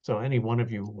 So any one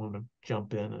of you want to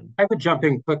jump in? And I would jump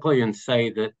in quickly and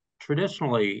say that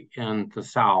traditionally in the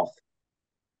South,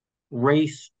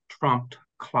 race trumped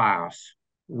class.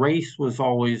 Race was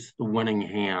always the winning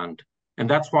hand. And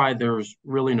that's why there's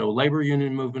really no labor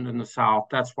union movement in the South.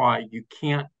 That's why you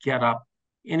can't get up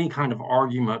any kind of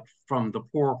argument from the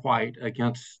poor white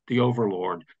against the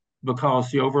overlord, because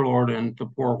the overlord and the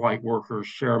poor white workers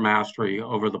share mastery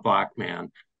over the black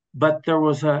man. But there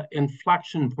was an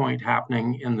inflection point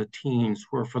happening in the teens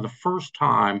where, for the first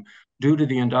time, due to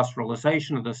the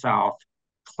industrialization of the South,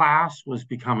 class was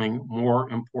becoming more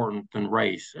important than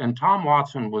race. And Tom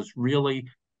Watson was really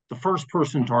the first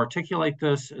person to articulate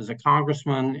this. As a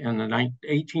congressman in the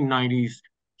 1890s.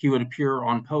 He would appear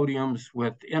on podiums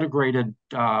with integrated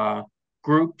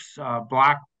groups.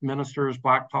 Black ministers,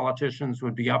 black politicians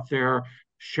would be up there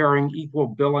sharing equal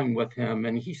billing with him.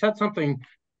 And he said something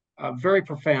very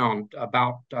profound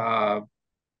about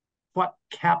what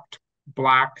kept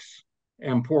blacks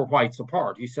and poor whites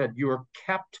apart. He said, "You are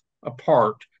kept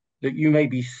apart that you may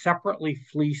be separately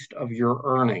fleeced of your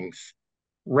earnings.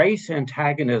 Race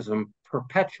antagonism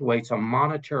perpetuates a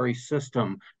monetary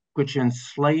system which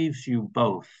enslaves you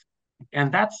both." And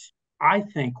that's, I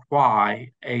think,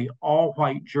 why a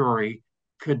all-white jury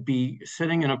could be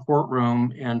sitting in a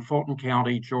courtroom in Fulton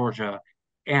County, Georgia,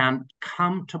 and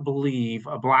come to believe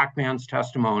a black man's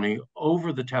testimony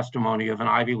over the testimony of an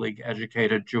Ivy League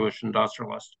educated Jewish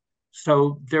industrialist.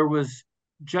 So there was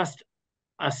just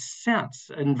a sense,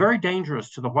 and very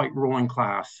dangerous to the white ruling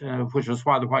class, which is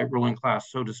why the white ruling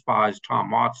class so despised Tom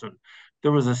Watson.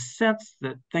 There was a sense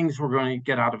that things were going to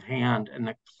get out of hand, and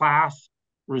that class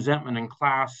resentment and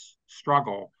class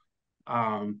struggle.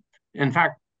 In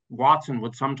fact, Watson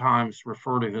would sometimes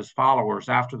refer to his followers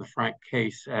after the Frank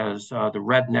case as the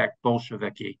redneck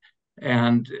Bolsheviki.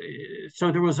 And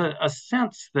so there was a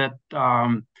sense that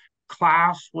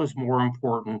class was more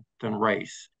important than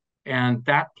race. And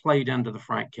that played into the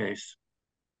Frank case.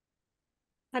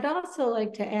 I'd also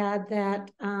like to add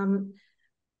that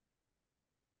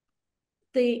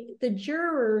the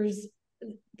jurors,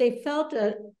 they felt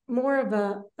more of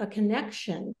a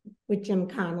connection with Jim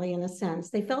Conley in a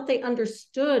sense. They felt they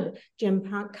understood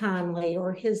Jim Conley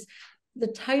or the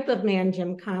type of man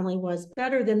Jim Conley was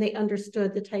better than they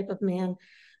understood the type of man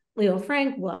Leo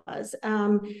Frank was.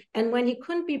 And when he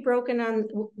couldn't be broken on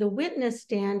the witness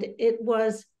stand, it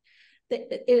was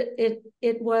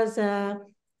an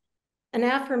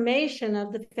affirmation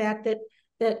of the fact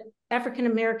that African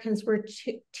Americans were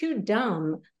too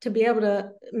dumb to be able to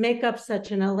make up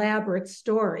such an elaborate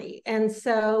story. And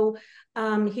so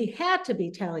he had to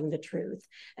be telling the truth.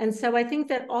 And so I think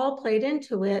that all played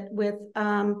into it with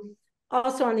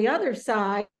also on the other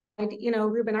side,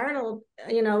 Reuben Arnold,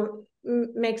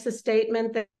 makes a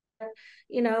statement that,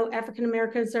 African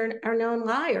Americans are known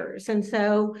liars. And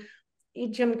so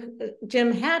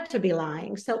Jim had to be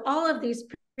lying. So all of these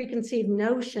preconceived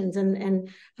notions and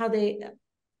how they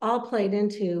all played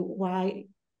into why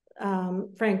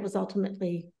Frank was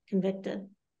ultimately convicted.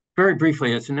 Very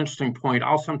briefly, it's an interesting point.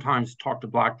 I'll sometimes talk to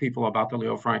Black people about the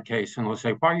Leo Frank case, and they'll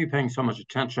say, "Why are you paying so much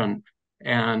attention?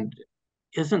 And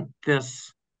isn't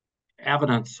this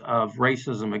evidence of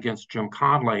racism against Jim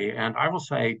Conley?" And I will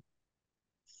say,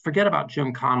 forget about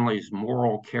Jim Conley's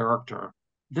moral character.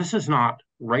 This is not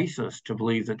racist to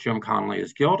believe that Jim Conley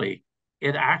is guilty.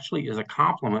 It actually is a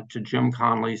compliment to Jim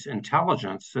Conley's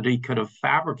intelligence that he could have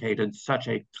fabricated such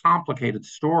a complicated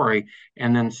story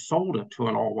and then sold it to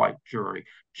an all-white jury.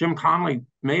 Jim Conley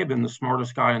may have been the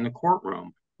smartest guy in the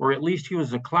courtroom, or at least he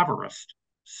was the cleverest.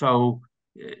 So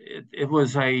it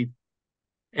was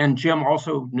and Jim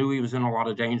also knew he was in a lot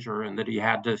of danger and that he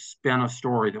had to spin a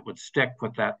story that would stick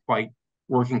with that white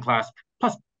working class.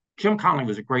 Plus, Jim Conley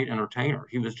was a great entertainer.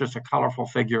 He was just a colorful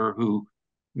figure who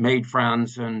made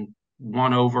friends and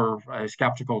won over a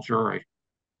skeptical jury.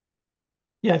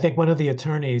 Yeah, I think one of the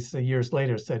attorneys years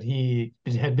later said he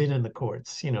had been in the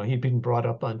courts. You know, he'd been brought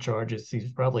up on charges.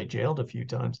 He's probably jailed a few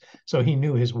times. So he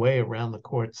knew his way around the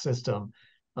court system,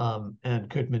 and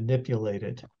could manipulate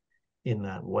it in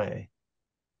that way.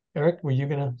 Eric, were you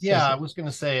going to say Yeah, I something? was going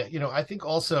to say, I think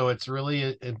also it's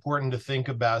really important to think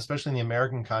about, especially in the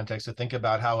American context, to think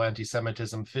about how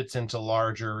anti-Semitism fits into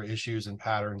larger issues and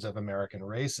patterns of American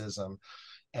racism.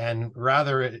 And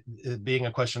rather it being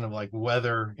a question of like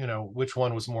whether, which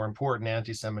one was more important,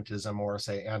 anti-Semitism or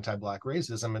say anti-Black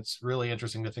racism, it's really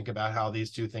interesting to think about how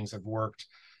these two things have worked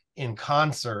in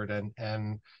concert,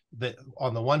 and that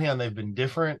on the one hand they've been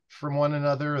different from one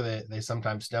another. They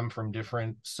sometimes stem from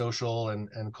different social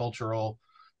and cultural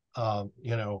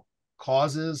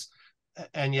causes,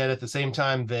 and yet at the same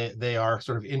time they are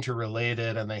sort of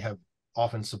interrelated, and they have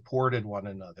often supported one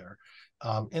another.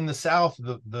 In the South,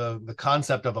 the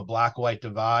concept of a black-white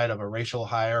divide, of a racial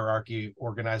hierarchy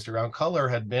organized around color,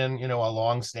 had been, a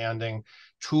long-standing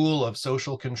tool of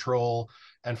social control.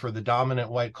 And for the dominant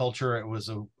white culture, it was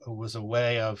a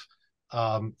way of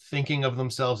thinking of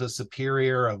themselves as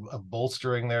superior, of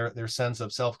bolstering their sense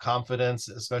of self-confidence,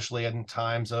 especially in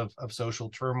times of social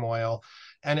turmoil.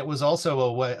 And it was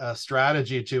also a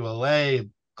strategy to allay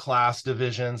class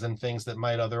divisions and things that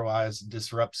might otherwise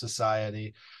disrupt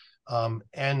society.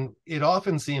 And it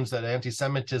often seems that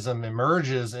anti-Semitism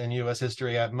emerges in US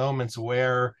history at moments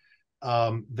where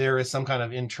there is some kind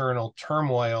of internal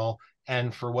turmoil,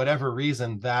 and for whatever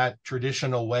reason, that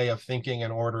traditional way of thinking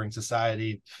and ordering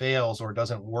society fails or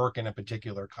doesn't work in a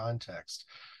particular context.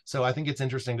 So I think it's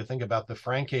interesting to think about the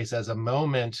Frank case as a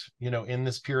moment, in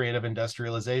this period of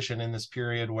industrialization, in this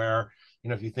period where,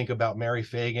 if you think about Mary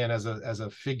Phagan as a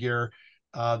figure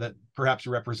that perhaps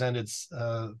represented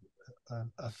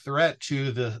a threat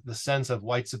to the sense of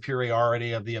white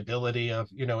superiority, of the ability of,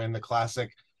 in the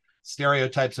classic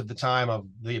stereotypes of the time, of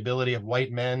the ability of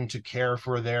white men to care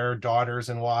for their daughters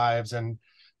and wives and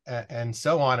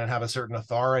so on, and have a certain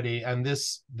authority. And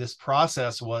this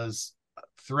process was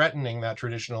threatening that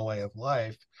traditional way of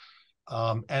life.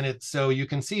 And so you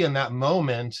can see in that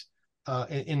moment,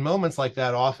 in moments like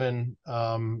that, often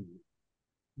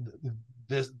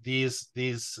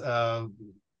these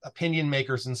opinion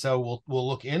makers and so will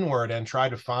look inward and try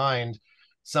to find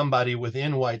somebody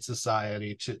within white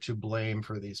society to blame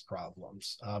for these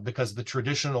problems, because the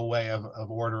traditional way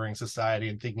of ordering society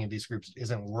and thinking of these groups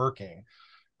isn't working,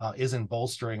 isn't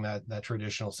bolstering that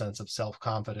traditional sense of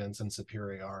self-confidence and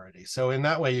superiority. So in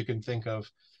that way, you can think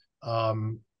of,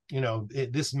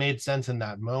 this made sense in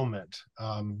that moment.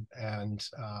 And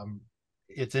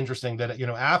it's interesting that,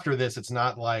 after this, it's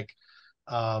not like,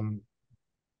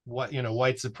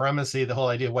 white supremacy, the whole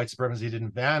idea of white supremacy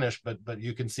didn't vanish, but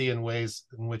you can see in ways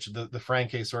in which the Frank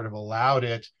case sort of allowed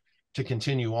it to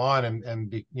continue on and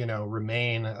be,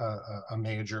 remain a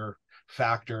major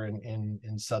factor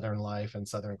in Southern life and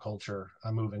Southern culture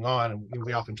moving on. And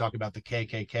we often talk about the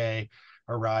KKK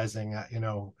arising,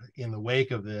 in the wake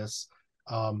of this.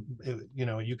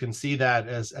 You can see that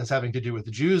as having to do with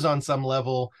the Jews on some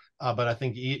level, but I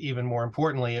think even more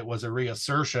importantly, it was a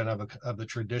reassertion of the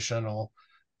traditional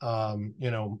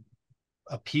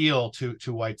appeal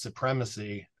to white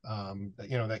supremacy,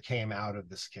 that came out of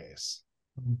this case.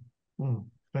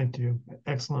 Thank you.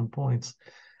 Excellent points.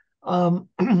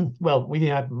 Well, we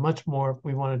had much more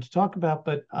we wanted to talk about,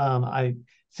 but I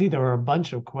see there are a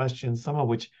bunch of questions, some of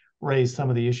which raise some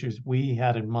of the issues we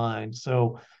had in mind.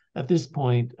 So at this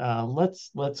point,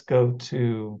 let's go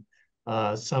to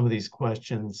some of these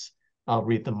questions. I'll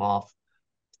read them off.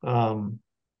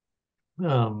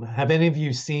 Have any of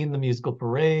you seen the musical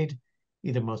Parade,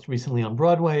 either most recently on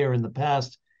Broadway or in the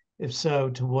past? If so,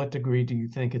 to what degree do you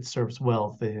think it serves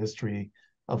well the history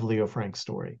of Leo Frank's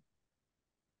story?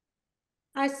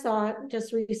 I saw it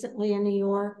just recently in New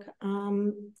York.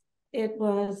 It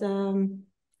was a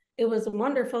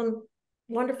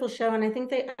wonderful show, and I think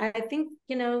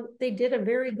they did a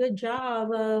very good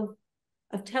job of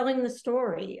telling the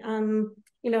story.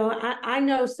 I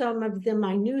know some of the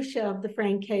minutiae of the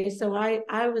Frank case, so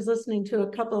I was listening to a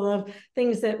couple of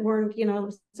things that weren't,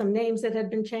 some names that had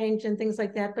been changed and things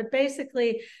like that. But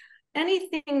basically,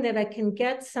 anything that I can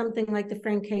get something like the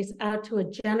Frank case out to a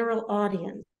general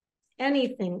audience,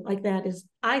 anything like that is,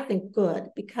 I think, good,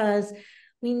 because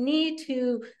we need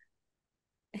to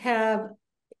have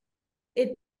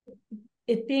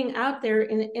it being out there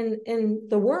in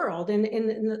the world,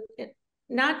 and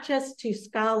not just to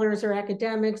scholars or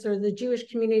academics or the Jewish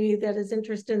community that is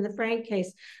interested in the Frank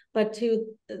case, but to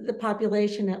the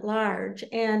population at large.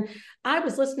 And I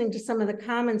was listening to some of the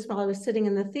comments while I was sitting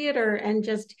in the theater, and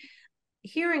just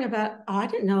hearing about, oh, I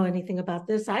didn't know anything about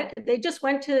this. They just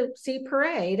went to see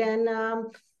Parade,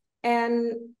 and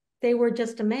they were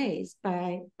just amazed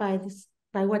by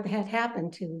what had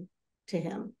happened to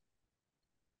him.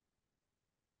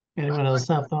 Anyone else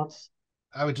have thoughts?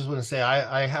 I would just want to say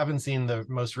I haven't seen the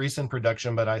most recent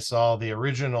production, but I saw the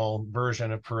original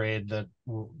version of Parade that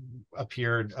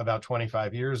appeared about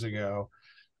 25 years ago.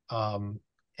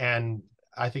 And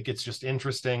I think it's just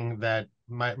interesting that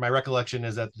my recollection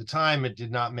is at the time it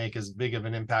did not make as big of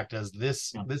an impact as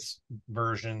this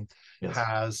version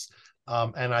has.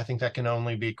 And I think that can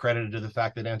only be credited to the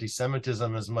fact that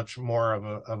anti-Semitism is much more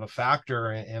of a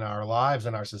factor in our lives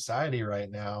and our society right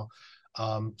now.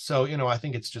 So, I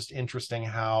think it's just interesting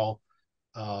how,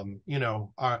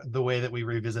 the way that we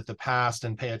revisit the past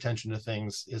and pay attention to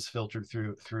things is filtered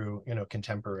through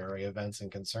contemporary events and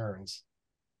concerns.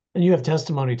 And you have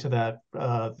testimony to that.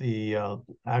 The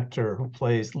actor who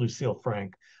plays Lucille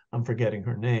Frank, I'm forgetting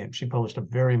her name, she published a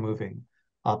very moving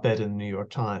op-ed in the New York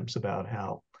Times about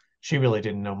how she really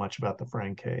didn't know much about the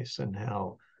Frank case and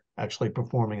how actually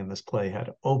performing in this play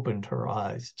had opened her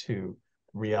eyes to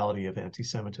the reality of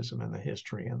anti-Semitism and the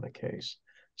history in the case.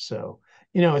 So,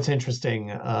 it's interesting.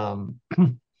 The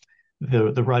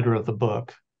writer of the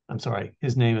book, I'm sorry,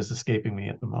 his name is escaping me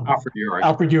at the moment.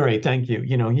 Alfred Urey, thank you.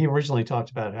 He originally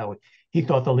talked about how he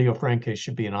thought the Leo Frank case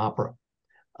should be an opera.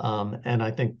 And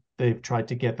I think they've tried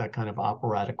to get that kind of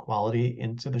operatic quality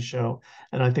into the show.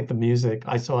 And I think the music,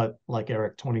 I saw it like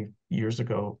Eric 20 years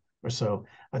ago or so.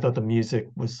 I thought the music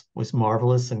was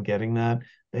marvelous in getting that.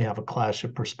 They have a clash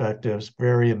of perspectives,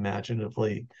 very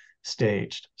imaginatively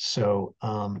staged. So,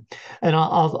 and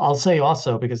I'll say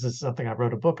also, because this is something I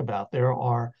wrote a book about, there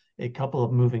are a couple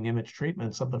of moving image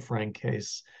treatments of the Frank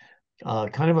case,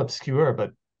 kind of obscure,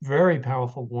 but very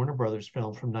powerful Warner Brothers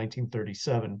film from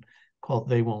 1937 called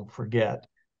They Won't Forget.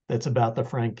 That's about the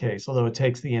Frank case, although it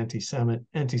takes the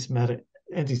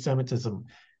anti-Semitism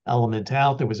element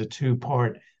out. There was a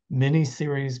 2-part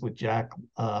miniseries with Jack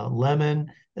Lemmon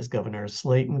as Governor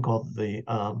Slayton called The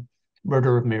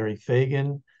Murder of Mary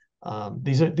Phagan.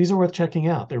 These are worth checking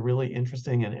out. They're really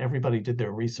interesting, and everybody did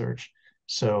their research.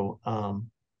 So,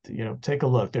 take a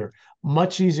look. They're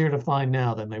much easier to find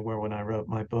now than they were when I wrote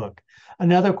my book.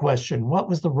 Another question: what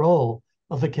was the role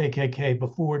of the KKK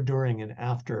before, during, and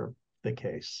after the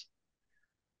case?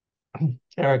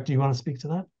 Eric, do you want to speak to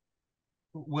that?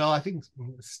 Well, I think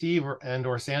Steve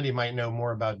or Sandy might know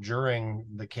more about during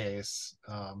the case.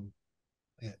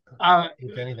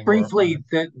 Briefly,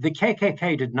 the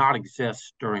KKK did not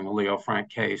exist during the Leo Frank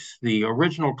case. The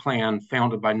original Klan,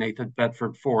 founded by Nathan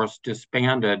Bedford Forrest,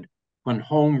 disbanded when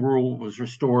home rule was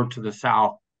restored to the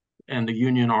South and the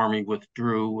Union Army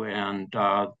withdrew, and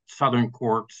Southern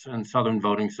courts and Southern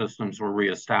voting systems were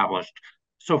reestablished.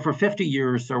 So for 50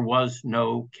 years, there was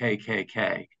no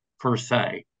KKK per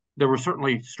se. There were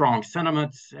certainly strong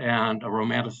sentiments and a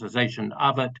romanticization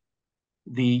of it.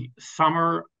 The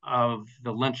summer of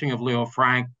the lynching of Leo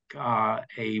Frank,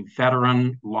 a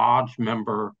veteran lodge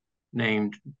member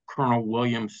named Colonel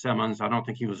William Simmons, I don't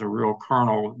think he was a real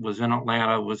colonel, was in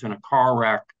Atlanta, was in a car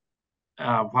wreck.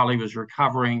 While he was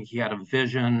recovering, he had a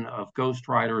vision of ghost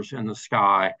riders in the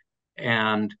sky,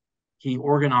 and he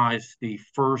organized the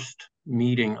first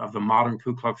meeting of the modern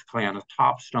Ku Klux Klan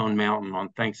atop Stone Mountain on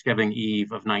Thanksgiving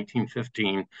Eve of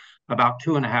 1915, about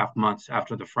 2.5 months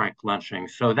after the Frank lynching.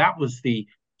 So that was the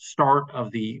start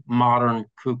of the modern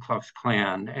Ku Klux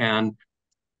Klan. And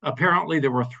apparently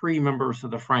there were 3 members of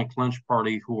the Frank Lynch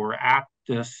Party who were at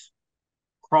this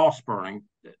cross burning.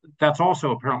 That's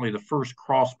also apparently the first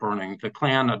cross burning. The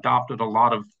Klan adopted a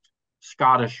lot of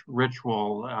Scottish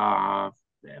ritual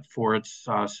for its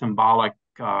symbolic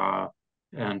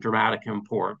and dramatic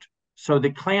import. So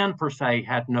the Klan per se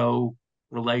had no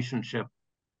relationship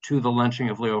to the lynching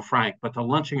of Leo Frank, but the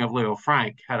lynching of Leo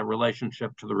Frank had a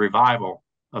relationship to the revival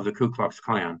of the Ku Klux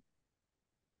Klan.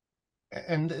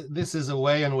 And this is a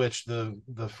way in which the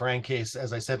Frank case,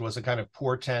 as I said, was a kind of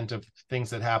portent of things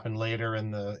that happened later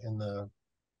in the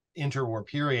interwar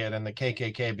period, and the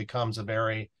KKK becomes a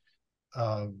very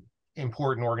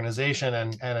important organization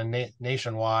and a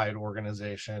nationwide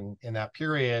organization in that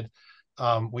period.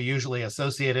 We usually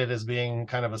associate it as being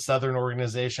kind of a Southern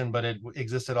organization, but it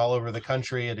existed all over the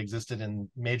country. It existed in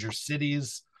major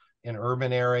cities, in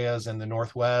urban areas in the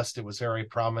Northwest. It was very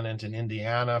prominent in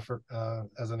Indiana,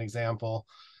 as an example.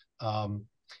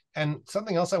 And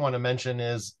something else I want to mention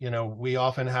is, we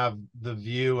often have the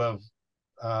view of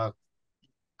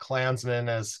Klansmen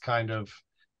as kind of,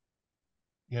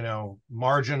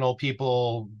 marginal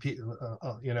people,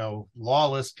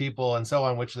 lawless people and so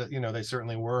on, which, they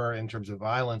certainly were in terms of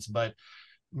violence. But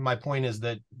my point is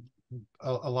that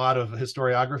a lot of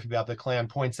historiography about the Klan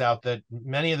points out that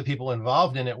many of the people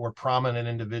involved in it were prominent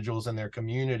individuals in their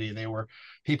community. They were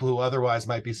people who otherwise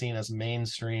might be seen as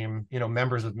mainstream,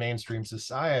 members of mainstream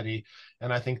society.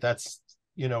 And I think that's,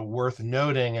 worth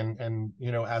noting and,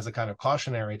 as a kind of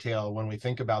cautionary tale when we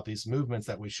think about these movements,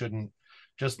 that we shouldn't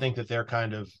just think that they're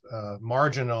kind of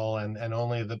marginal and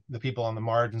only the people on the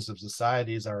margins of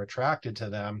societies are attracted to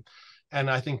them. And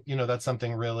I think, that's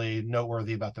something really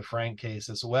noteworthy about the Frank case,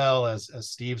 as well as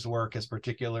Steve's work has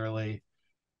particularly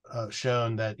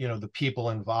shown that, the people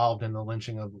involved in the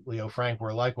lynching of Leo Frank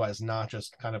were likewise not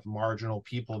just kind of marginal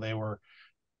people. They were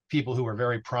people who were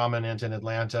very prominent in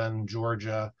Atlanta and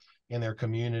Georgia in their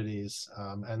communities.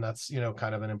 And that's,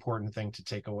 kind of an important thing to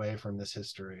take away from this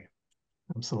history.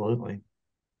 Absolutely.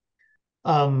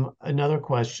 Another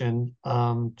question.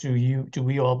 Do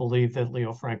we all believe that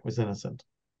Leo Frank was innocent?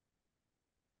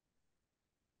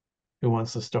 Who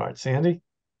wants to start? Sandy?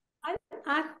 I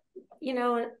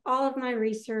all of my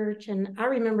research, and I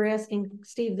remember asking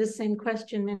Steve this same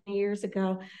question many years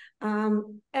ago.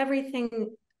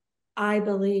 Everything I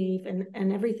believe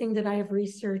and everything that I have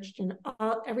researched and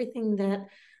everything that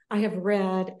I have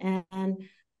read, and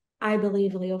I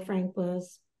believe Leo Frank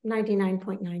was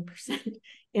 99.9%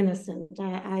 innocent.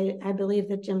 I believe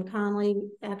that Jim Conley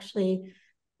actually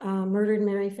murdered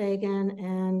Mary Phagan,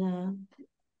 and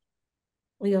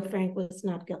Leo Frank was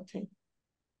not guilty.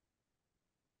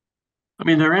 I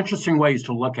mean, there are interesting ways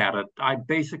to look at it. I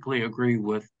basically agree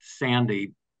with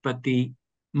Sandy, but the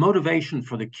motivation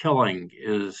for the killing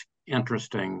is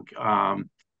interesting.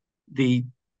 The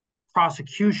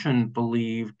prosecution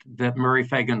believed that Mary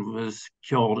Phagan was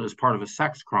killed as part of a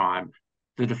sex crime.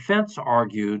 The defense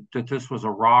argued that this was a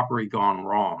robbery gone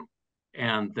wrong,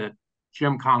 and that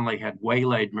Jim Conley had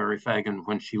waylaid Mary Phagan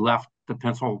when she left the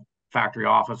pencil factory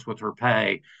office with her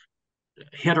pay,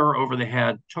 hit her over the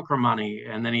head, took her money,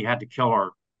 and then he had to kill her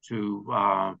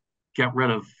to get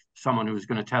rid of someone who was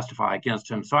going to testify against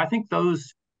him. So I think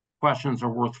those questions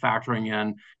are worth factoring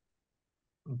in.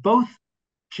 Both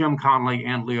Jim Conley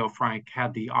and Leo Frank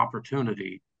had the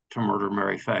opportunity to murder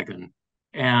Mary Phagan.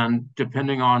 And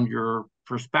depending on your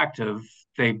perspective,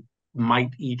 they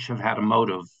might each have had a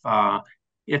motive.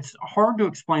 It's hard to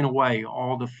explain away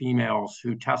all the females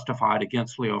who testified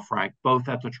against Leo Frank, both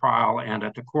at the trial and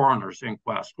at the coroner's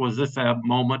inquest. Was this a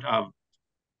moment of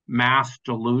mass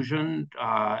delusion,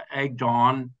 egged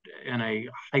on in a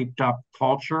hyped up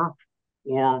culture,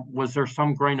 or was there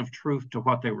some grain of truth to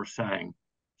what they were saying?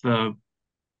 But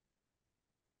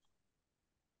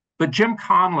Jim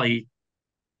Conley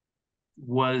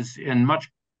was in much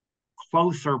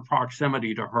closer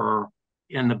proximity to her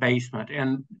in the basement.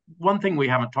 And one thing we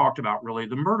haven't talked about really,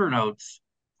 the murder notes,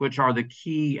 which are the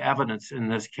key evidence in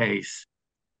this case,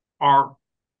 are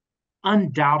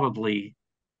undoubtedly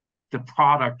the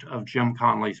product of Jim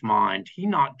Conley's mind. He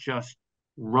not just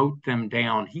wrote them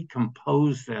down, he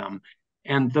composed them.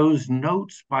 And those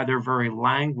notes, by their very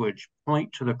language,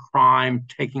 point to the crime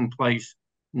taking place,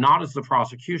 not as the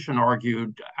prosecution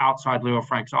argued outside Leo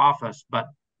Frank's office, but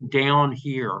down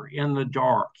here in the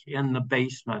dark, in the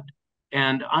basement.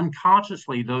 And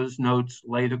unconsciously, those notes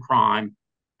lay the crime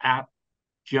at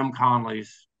Jim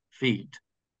Conley's feet.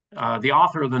 The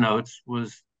author of the notes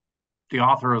was the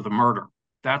author of the murder.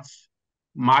 That's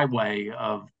my way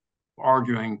of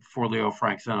arguing for Leo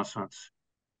Frank's innocence.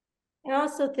 I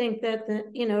also think that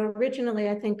originally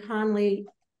I think Conley,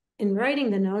 in writing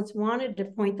the notes, wanted to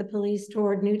point the police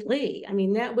toward Newt Lee. I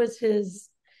mean, that was his,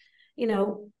 he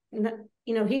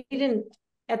didn't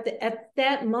at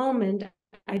that moment.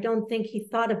 I don't think he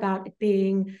thought about it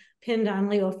being pinned on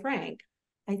Leo Frank.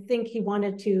 I think he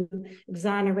wanted to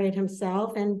exonerate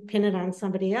himself and pin it on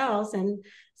somebody else. And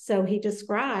so he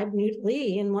described Newt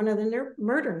Lee in one of the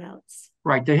murder notes.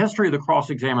 Right. The history of the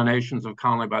cross-examinations of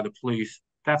Conley by the police,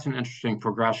 that's an interesting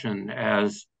progression,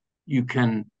 as you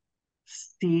can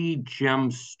see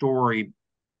Jim's story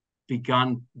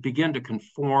begin to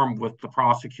conform with the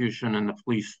prosecution and the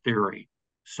police theory.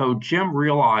 So Jim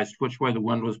realized which way the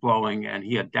wind was blowing, and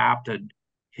he adapted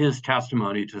his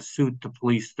testimony to suit the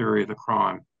police theory of the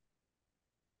crime.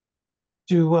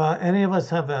 Do any of us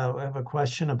have a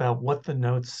question about what the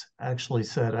notes actually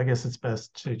said? I guess it's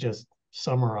best to just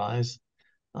summarize.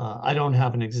 I don't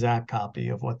have an exact copy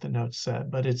of what the notes said,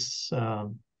 but it's, I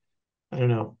don't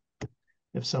know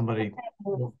if somebody...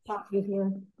 Well,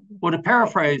 to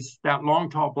paraphrase, that long,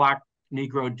 tall, black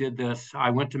Negro did this. I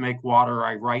went to make water.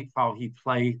 I write while he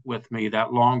play with me.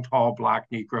 That long, tall, black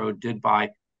Negro did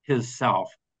by his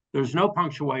self. There's no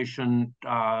punctuation,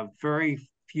 very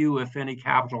few, if any,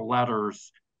 capital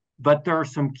letters, but there are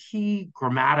some key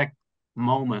grammatic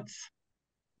moments.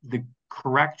 The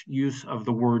correct use of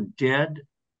the word did,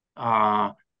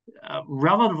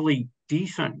 relatively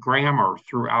decent grammar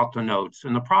throughout the notes.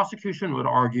 And the prosecution would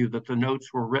argue that the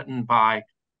notes were written by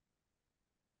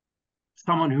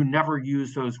someone who never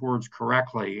used those words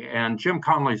correctly. And Jim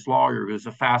Conley's lawyer, who's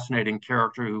a fascinating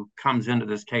character who comes into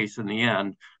this case in the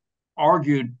end,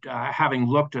 argued, having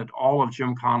looked at all of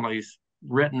Jim Conley's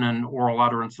written and oral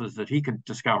utterances that he could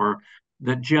discover,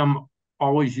 that Jim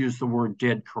always used the word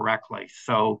did correctly.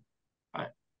 So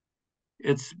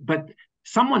but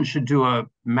someone should do a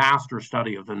master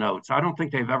study of the notes. I don't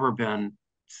think they've ever been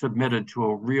submitted to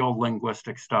a real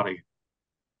linguistic study.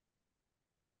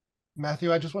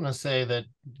 Matthew, I just want to say that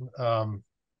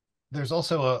there's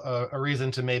also a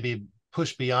reason to maybe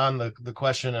push beyond the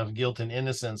question of guilt and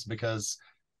innocence, because,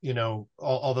 you know,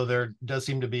 although there does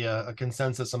seem to be a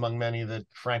consensus among many that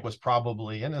Frank was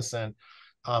probably innocent,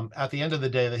 at the end of the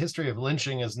day, the history of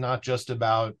lynching is not just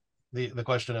about the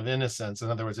question of innocence. In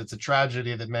other words, it's a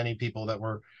tragedy that many people that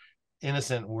were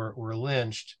innocent were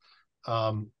lynched.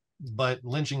 But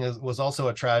lynching was also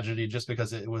a tragedy just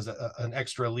because it was an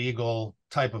extra legal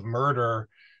type of murder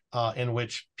in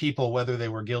which people, whether they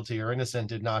were guilty or innocent,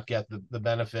 did not get the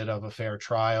benefit of a fair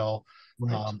trial.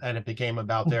 Right. And it became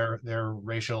about their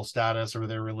racial status or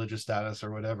their religious status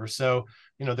or whatever. So,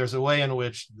 you know, there's a way in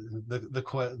which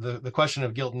the question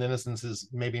of guilt and innocence is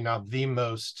maybe not the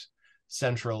most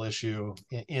central issue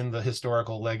in the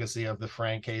historical legacy of the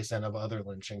Frank case and of other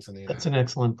lynchings in the United States. That's an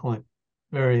excellent point.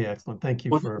 Very excellent. Thank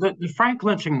you for the Frank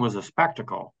lynching was a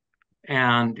spectacle,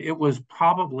 and it was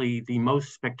probably the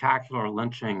most spectacular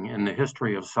lynching in the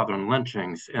history of Southern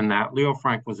lynchings, in that Leo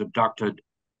Frank was abducted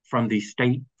from the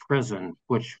state prison,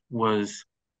 which was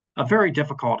a very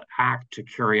difficult act to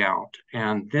carry out.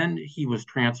 And then he was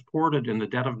transported in the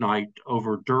dead of night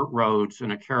over dirt roads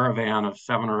in a caravan of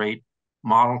 7 or 8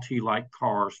 Model T-like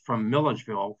cars from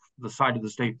Milledgeville, the site of the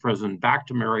state prison, back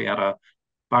to Marietta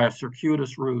by a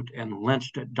circuitous route, and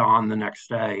lynched at dawn the next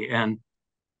day. And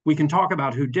we can talk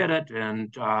about who did it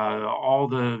and all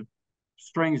the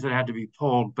strings that had to be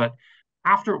pulled, but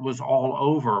after it was all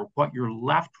over, what you're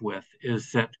left with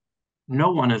is that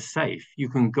no one is safe. You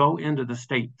can go into the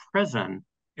state prison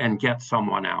and get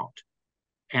someone out,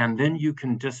 and then you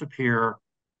can disappear.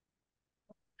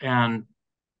 And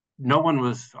no one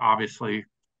was obviously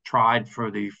tried for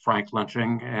the Frank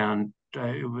lynching, and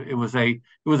it was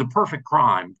a perfect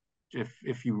crime.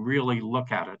 If you really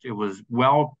look at it, it was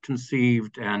well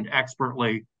conceived and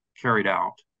expertly carried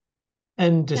out,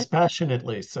 and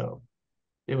dispassionately so.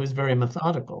 It was very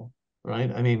methodical,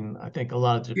 right? I mean, I think a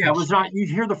lot of it was not. You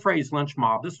hear the phrase lynch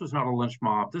mob. This was not a lynch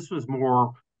mob. This was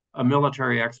more a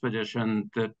military expedition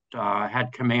that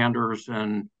had commanders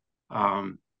and a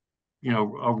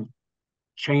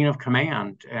chain of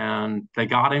command, and they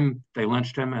got him, they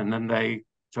lynched him, and then they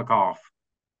took off.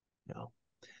 Yeah.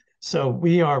 So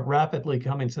we are rapidly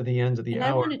coming to the end of the hour.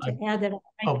 I wanted to add that.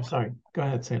 Oh, sorry. Go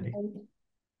ahead, Sandy.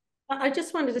 I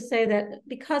just wanted to say that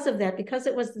because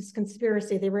it was this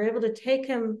conspiracy, they were able to take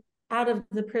him out of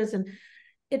the prison.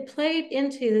 It played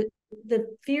into the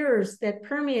fears that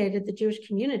permeated the Jewish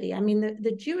community. I mean,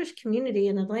 the Jewish community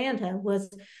in Atlanta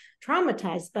was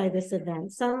traumatized by this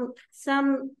event.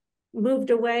 Some moved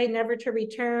away, never to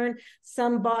return.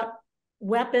 Some bought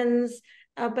weapons,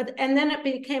 and then it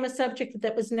became a subject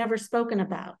that was never spoken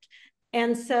about.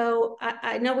 And so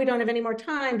I know we don't have any more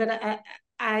time, but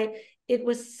it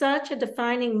was such a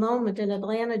defining moment in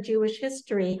Atlanta Jewish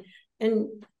history, and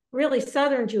really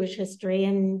Southern Jewish history,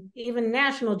 and even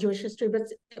national Jewish history,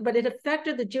 but it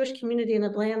affected the Jewish community in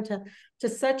Atlanta to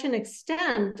such an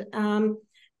extent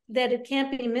that it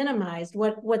can't be minimized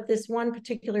what this one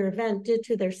particular event did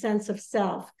to their sense of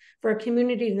self for a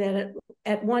community that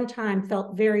at one time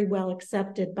felt very well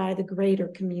accepted by the greater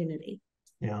community.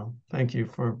 Yeah, thank you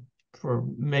for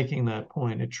making that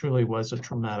point. It truly was a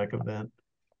traumatic event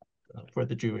for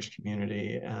the Jewish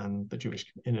community and the Jewish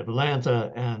in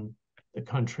Atlanta and the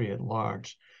country at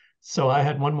large. So I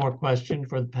had one more question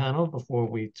for the panel before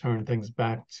we turn things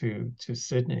back to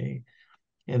Sydney.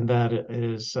 And that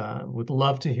is, would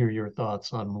love to hear your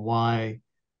thoughts on why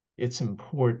it's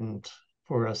important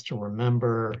for us to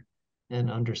remember and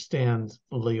understand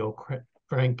the Leo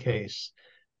Frank case,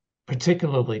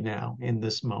 particularly now in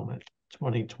this moment,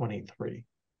 2023.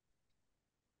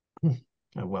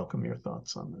 I welcome your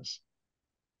thoughts on this.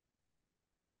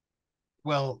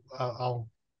 Well, I'll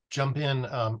jump in.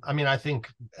 I mean, I think,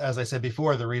 as I said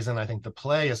before, the reason I think the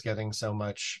play is getting so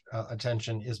much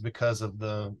attention is because of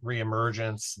the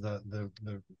reemergence,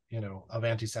 of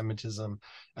anti-Semitism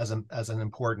as an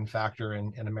important factor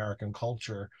in American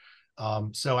culture.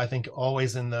 So I think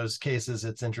always in those cases,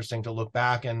 it's interesting to look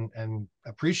back and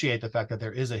appreciate the fact that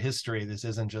there is a history. This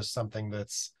isn't just something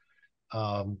that's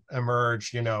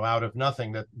emerged, out of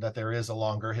nothing, that there is a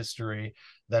longer history,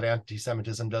 that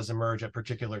anti-Semitism does emerge at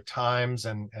particular times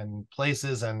and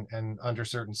places and under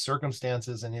certain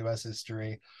circumstances in US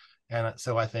history. And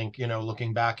so I think,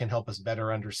 looking back can help us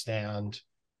better understand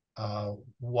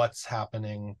what's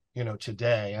happening,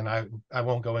 today. And I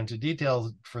won't go into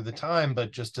details for the time,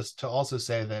 but just to also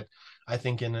say that I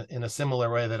think in a similar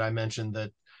way that I mentioned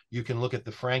that you can look at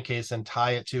the Frank case and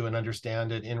tie it to and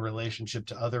understand it in relationship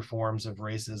to other forms of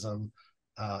racism,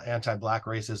 anti-Black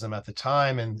racism at the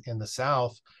time in the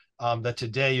South, that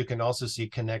today you can also see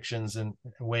connections and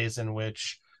ways in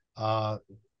which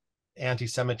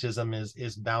anti-Semitism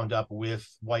is bound up with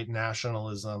white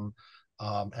nationalism.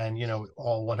 And,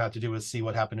 all one had to do is see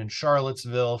what happened in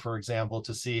Charlottesville, for example,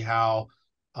 to see how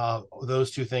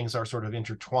those two things are sort of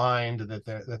intertwined,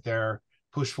 that they're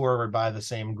pushed forward by the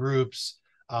same groups.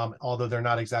 Although they're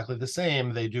not exactly the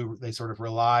same, they sort of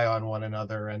rely on one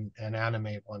another and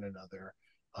animate one another.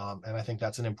 And I think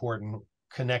that's an important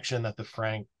connection that the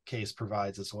Frank case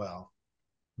provides as well.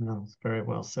 No, it's very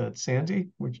well said. Sandy,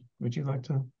 would you like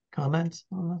to comment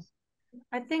on this?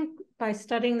 I think by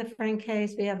studying the Frank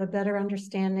case, we have a better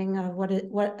understanding of what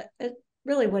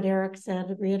Eric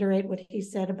said, reiterate what he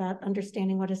said about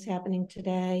understanding what is happening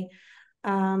today.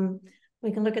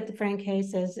 We can look at the Frank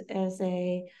case as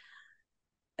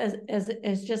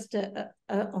just a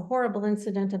horrible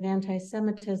incident of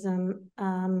anti-Semitism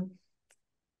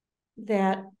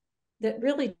that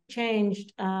really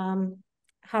changed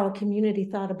how a community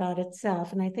thought about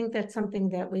itself. And I think that's something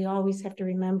that we always have to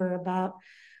remember about.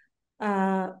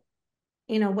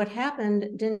 What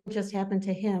happened didn't just happen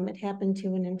to him, it happened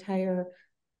to an entire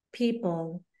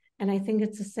people. And I think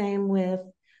it's the same with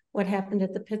what happened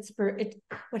at the Pittsburgh,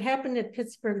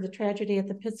 the tragedy at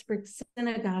the Pittsburgh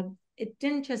synagogue. It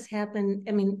didn't just happen,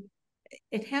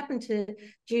 it happened to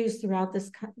Jews throughout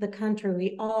the country.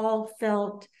 We all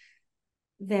felt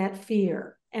that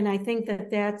fear. And I think that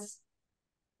that's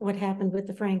what happened with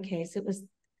the Frank case. It was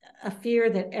a fear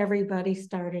that everybody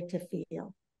started to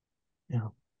feel. Yeah.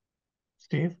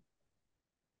 Steve?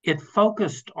 It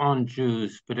focused on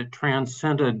Jews, but it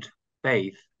transcended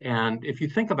faith. And if you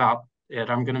think about it,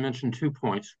 I'm going to mention 2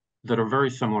 points that are very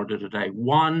similar to today.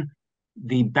 One,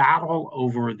 the battle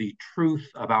over the truth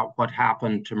about what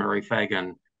happened to Mary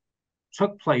Phagan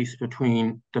took place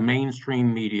between the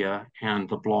mainstream media and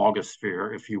the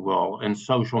blogosphere, if you will, and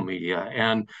social media.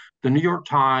 And the New York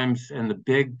Times and the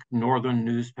big northern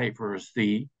newspapers,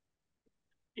 the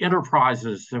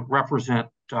enterprises that represent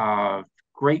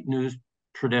great news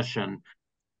tradition,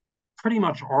 pretty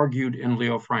much argued in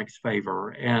Leo Frank's favor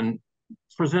and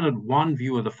presented one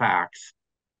view of the facts.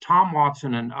 Tom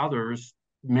Watson and others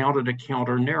mounted a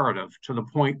counter narrative to the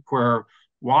point where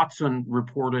Watson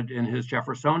reported in his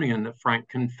Jeffersonian that Frank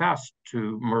confessed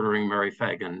to murdering Mary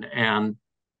Phagan. And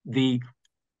the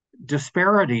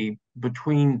disparity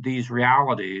between these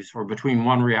realities, or between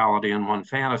one reality and one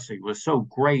fantasy, was so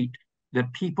great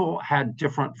that people had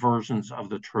different versions of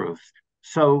the truth.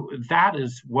 So that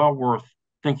is well worth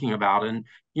thinking about. And,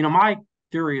 my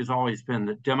theory has always been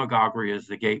that demagoguery is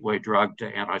the gateway drug to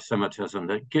anti-Semitism,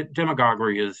 that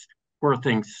demagoguery is where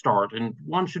things start. And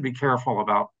one should be careful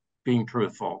about being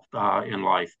truthful in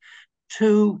life.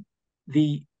 2,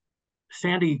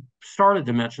 Sandy started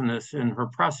to mention this in her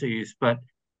presses, but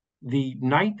the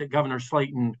night that Governor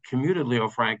Slayton commuted Leo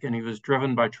Frank and he was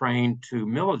driven by train to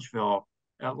Milledgeville,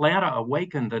 Atlanta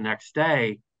awakened the next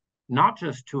day, not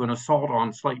just to an assault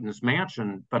on Slayton's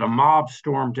mansion, but a mob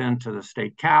stormed into the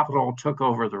state capitol, took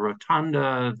over the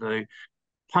rotunda,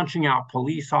 punching out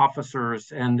police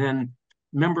officers, and then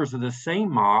members of the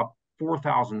same mob,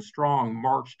 4,000 strong,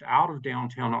 marched out of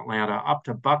downtown Atlanta up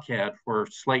to Buckhead, where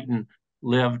Slayton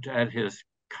lived at his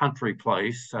country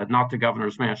place, not the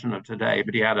governor's mansion of today,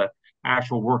 but he had an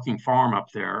actual working farm up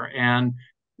there. And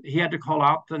he had to call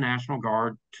out the National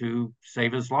Guard to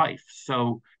save his life.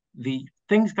 So the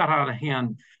things got out of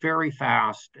hand very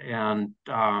fast. And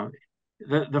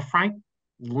the Frank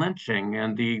lynching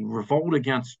and the revolt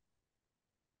against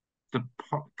the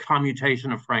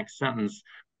commutation of Frank's sentence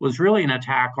was really an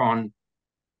attack on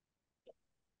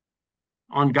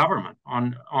government,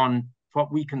 on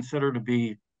what we consider to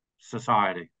be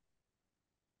society.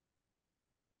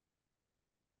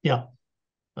 Yeah.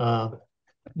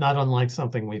 Not unlike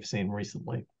something we've seen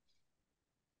recently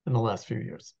in the last few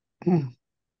years.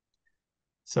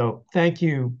 So thank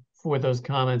you for those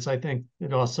comments. I think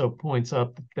it also points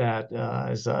up that,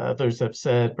 as others have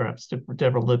said, perhaps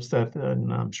Deborah Lipstadt,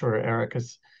 and I'm sure Eric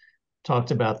has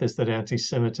talked about this, that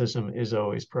anti-Semitism is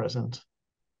always present.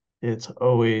 It's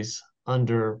always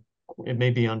it may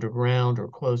be underground or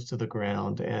close to the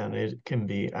ground, and it can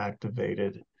be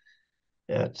activated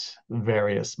at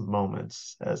various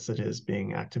moments as it is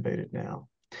being activated now.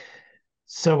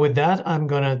 So with that, I'm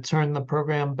going to turn the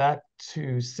program back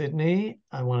to Sydney.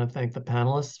 I want to thank the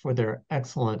panelists for their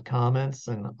excellent comments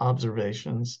and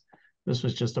observations. This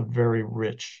was just a very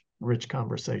rich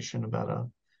conversation about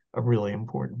a really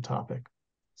important topic.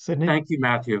 Sydney? Thank you,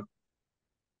 Matthew.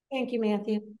 Thank you,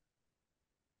 Matthew.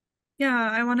 Yeah,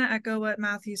 I want to echo what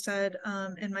Matthew said,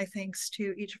 and my thanks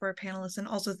to each of our panelists. And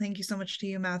also thank you so much to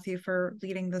you, Matthew, for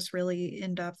leading this really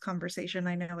in-depth conversation.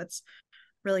 I know it's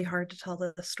really hard to tell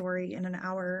the story in an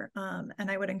hour.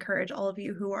 And I would encourage all of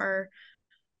you who are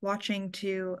watching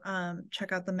to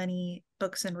check out the many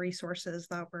books and resources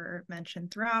that were mentioned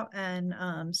throughout, and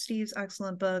Steve's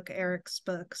excellent book, Eric's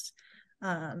books.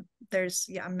 There's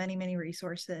many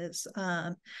resources,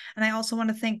 and I also want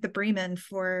to thank the Bremen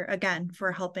for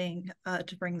helping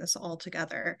to bring this all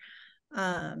together.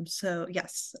 So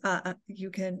yes,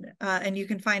 you can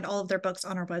find all of their books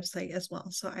on our website as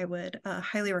well, so I would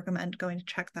highly recommend going to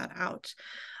check that out.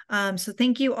 So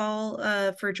thank you all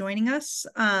for joining us.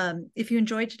 If you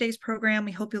enjoyed today's program,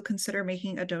 we hope you'll consider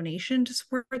making a donation to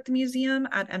support the museum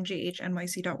at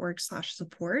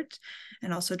mghnyc.org/support,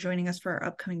 and also joining us for our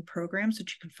upcoming programs,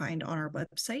 which you can find on our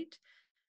website.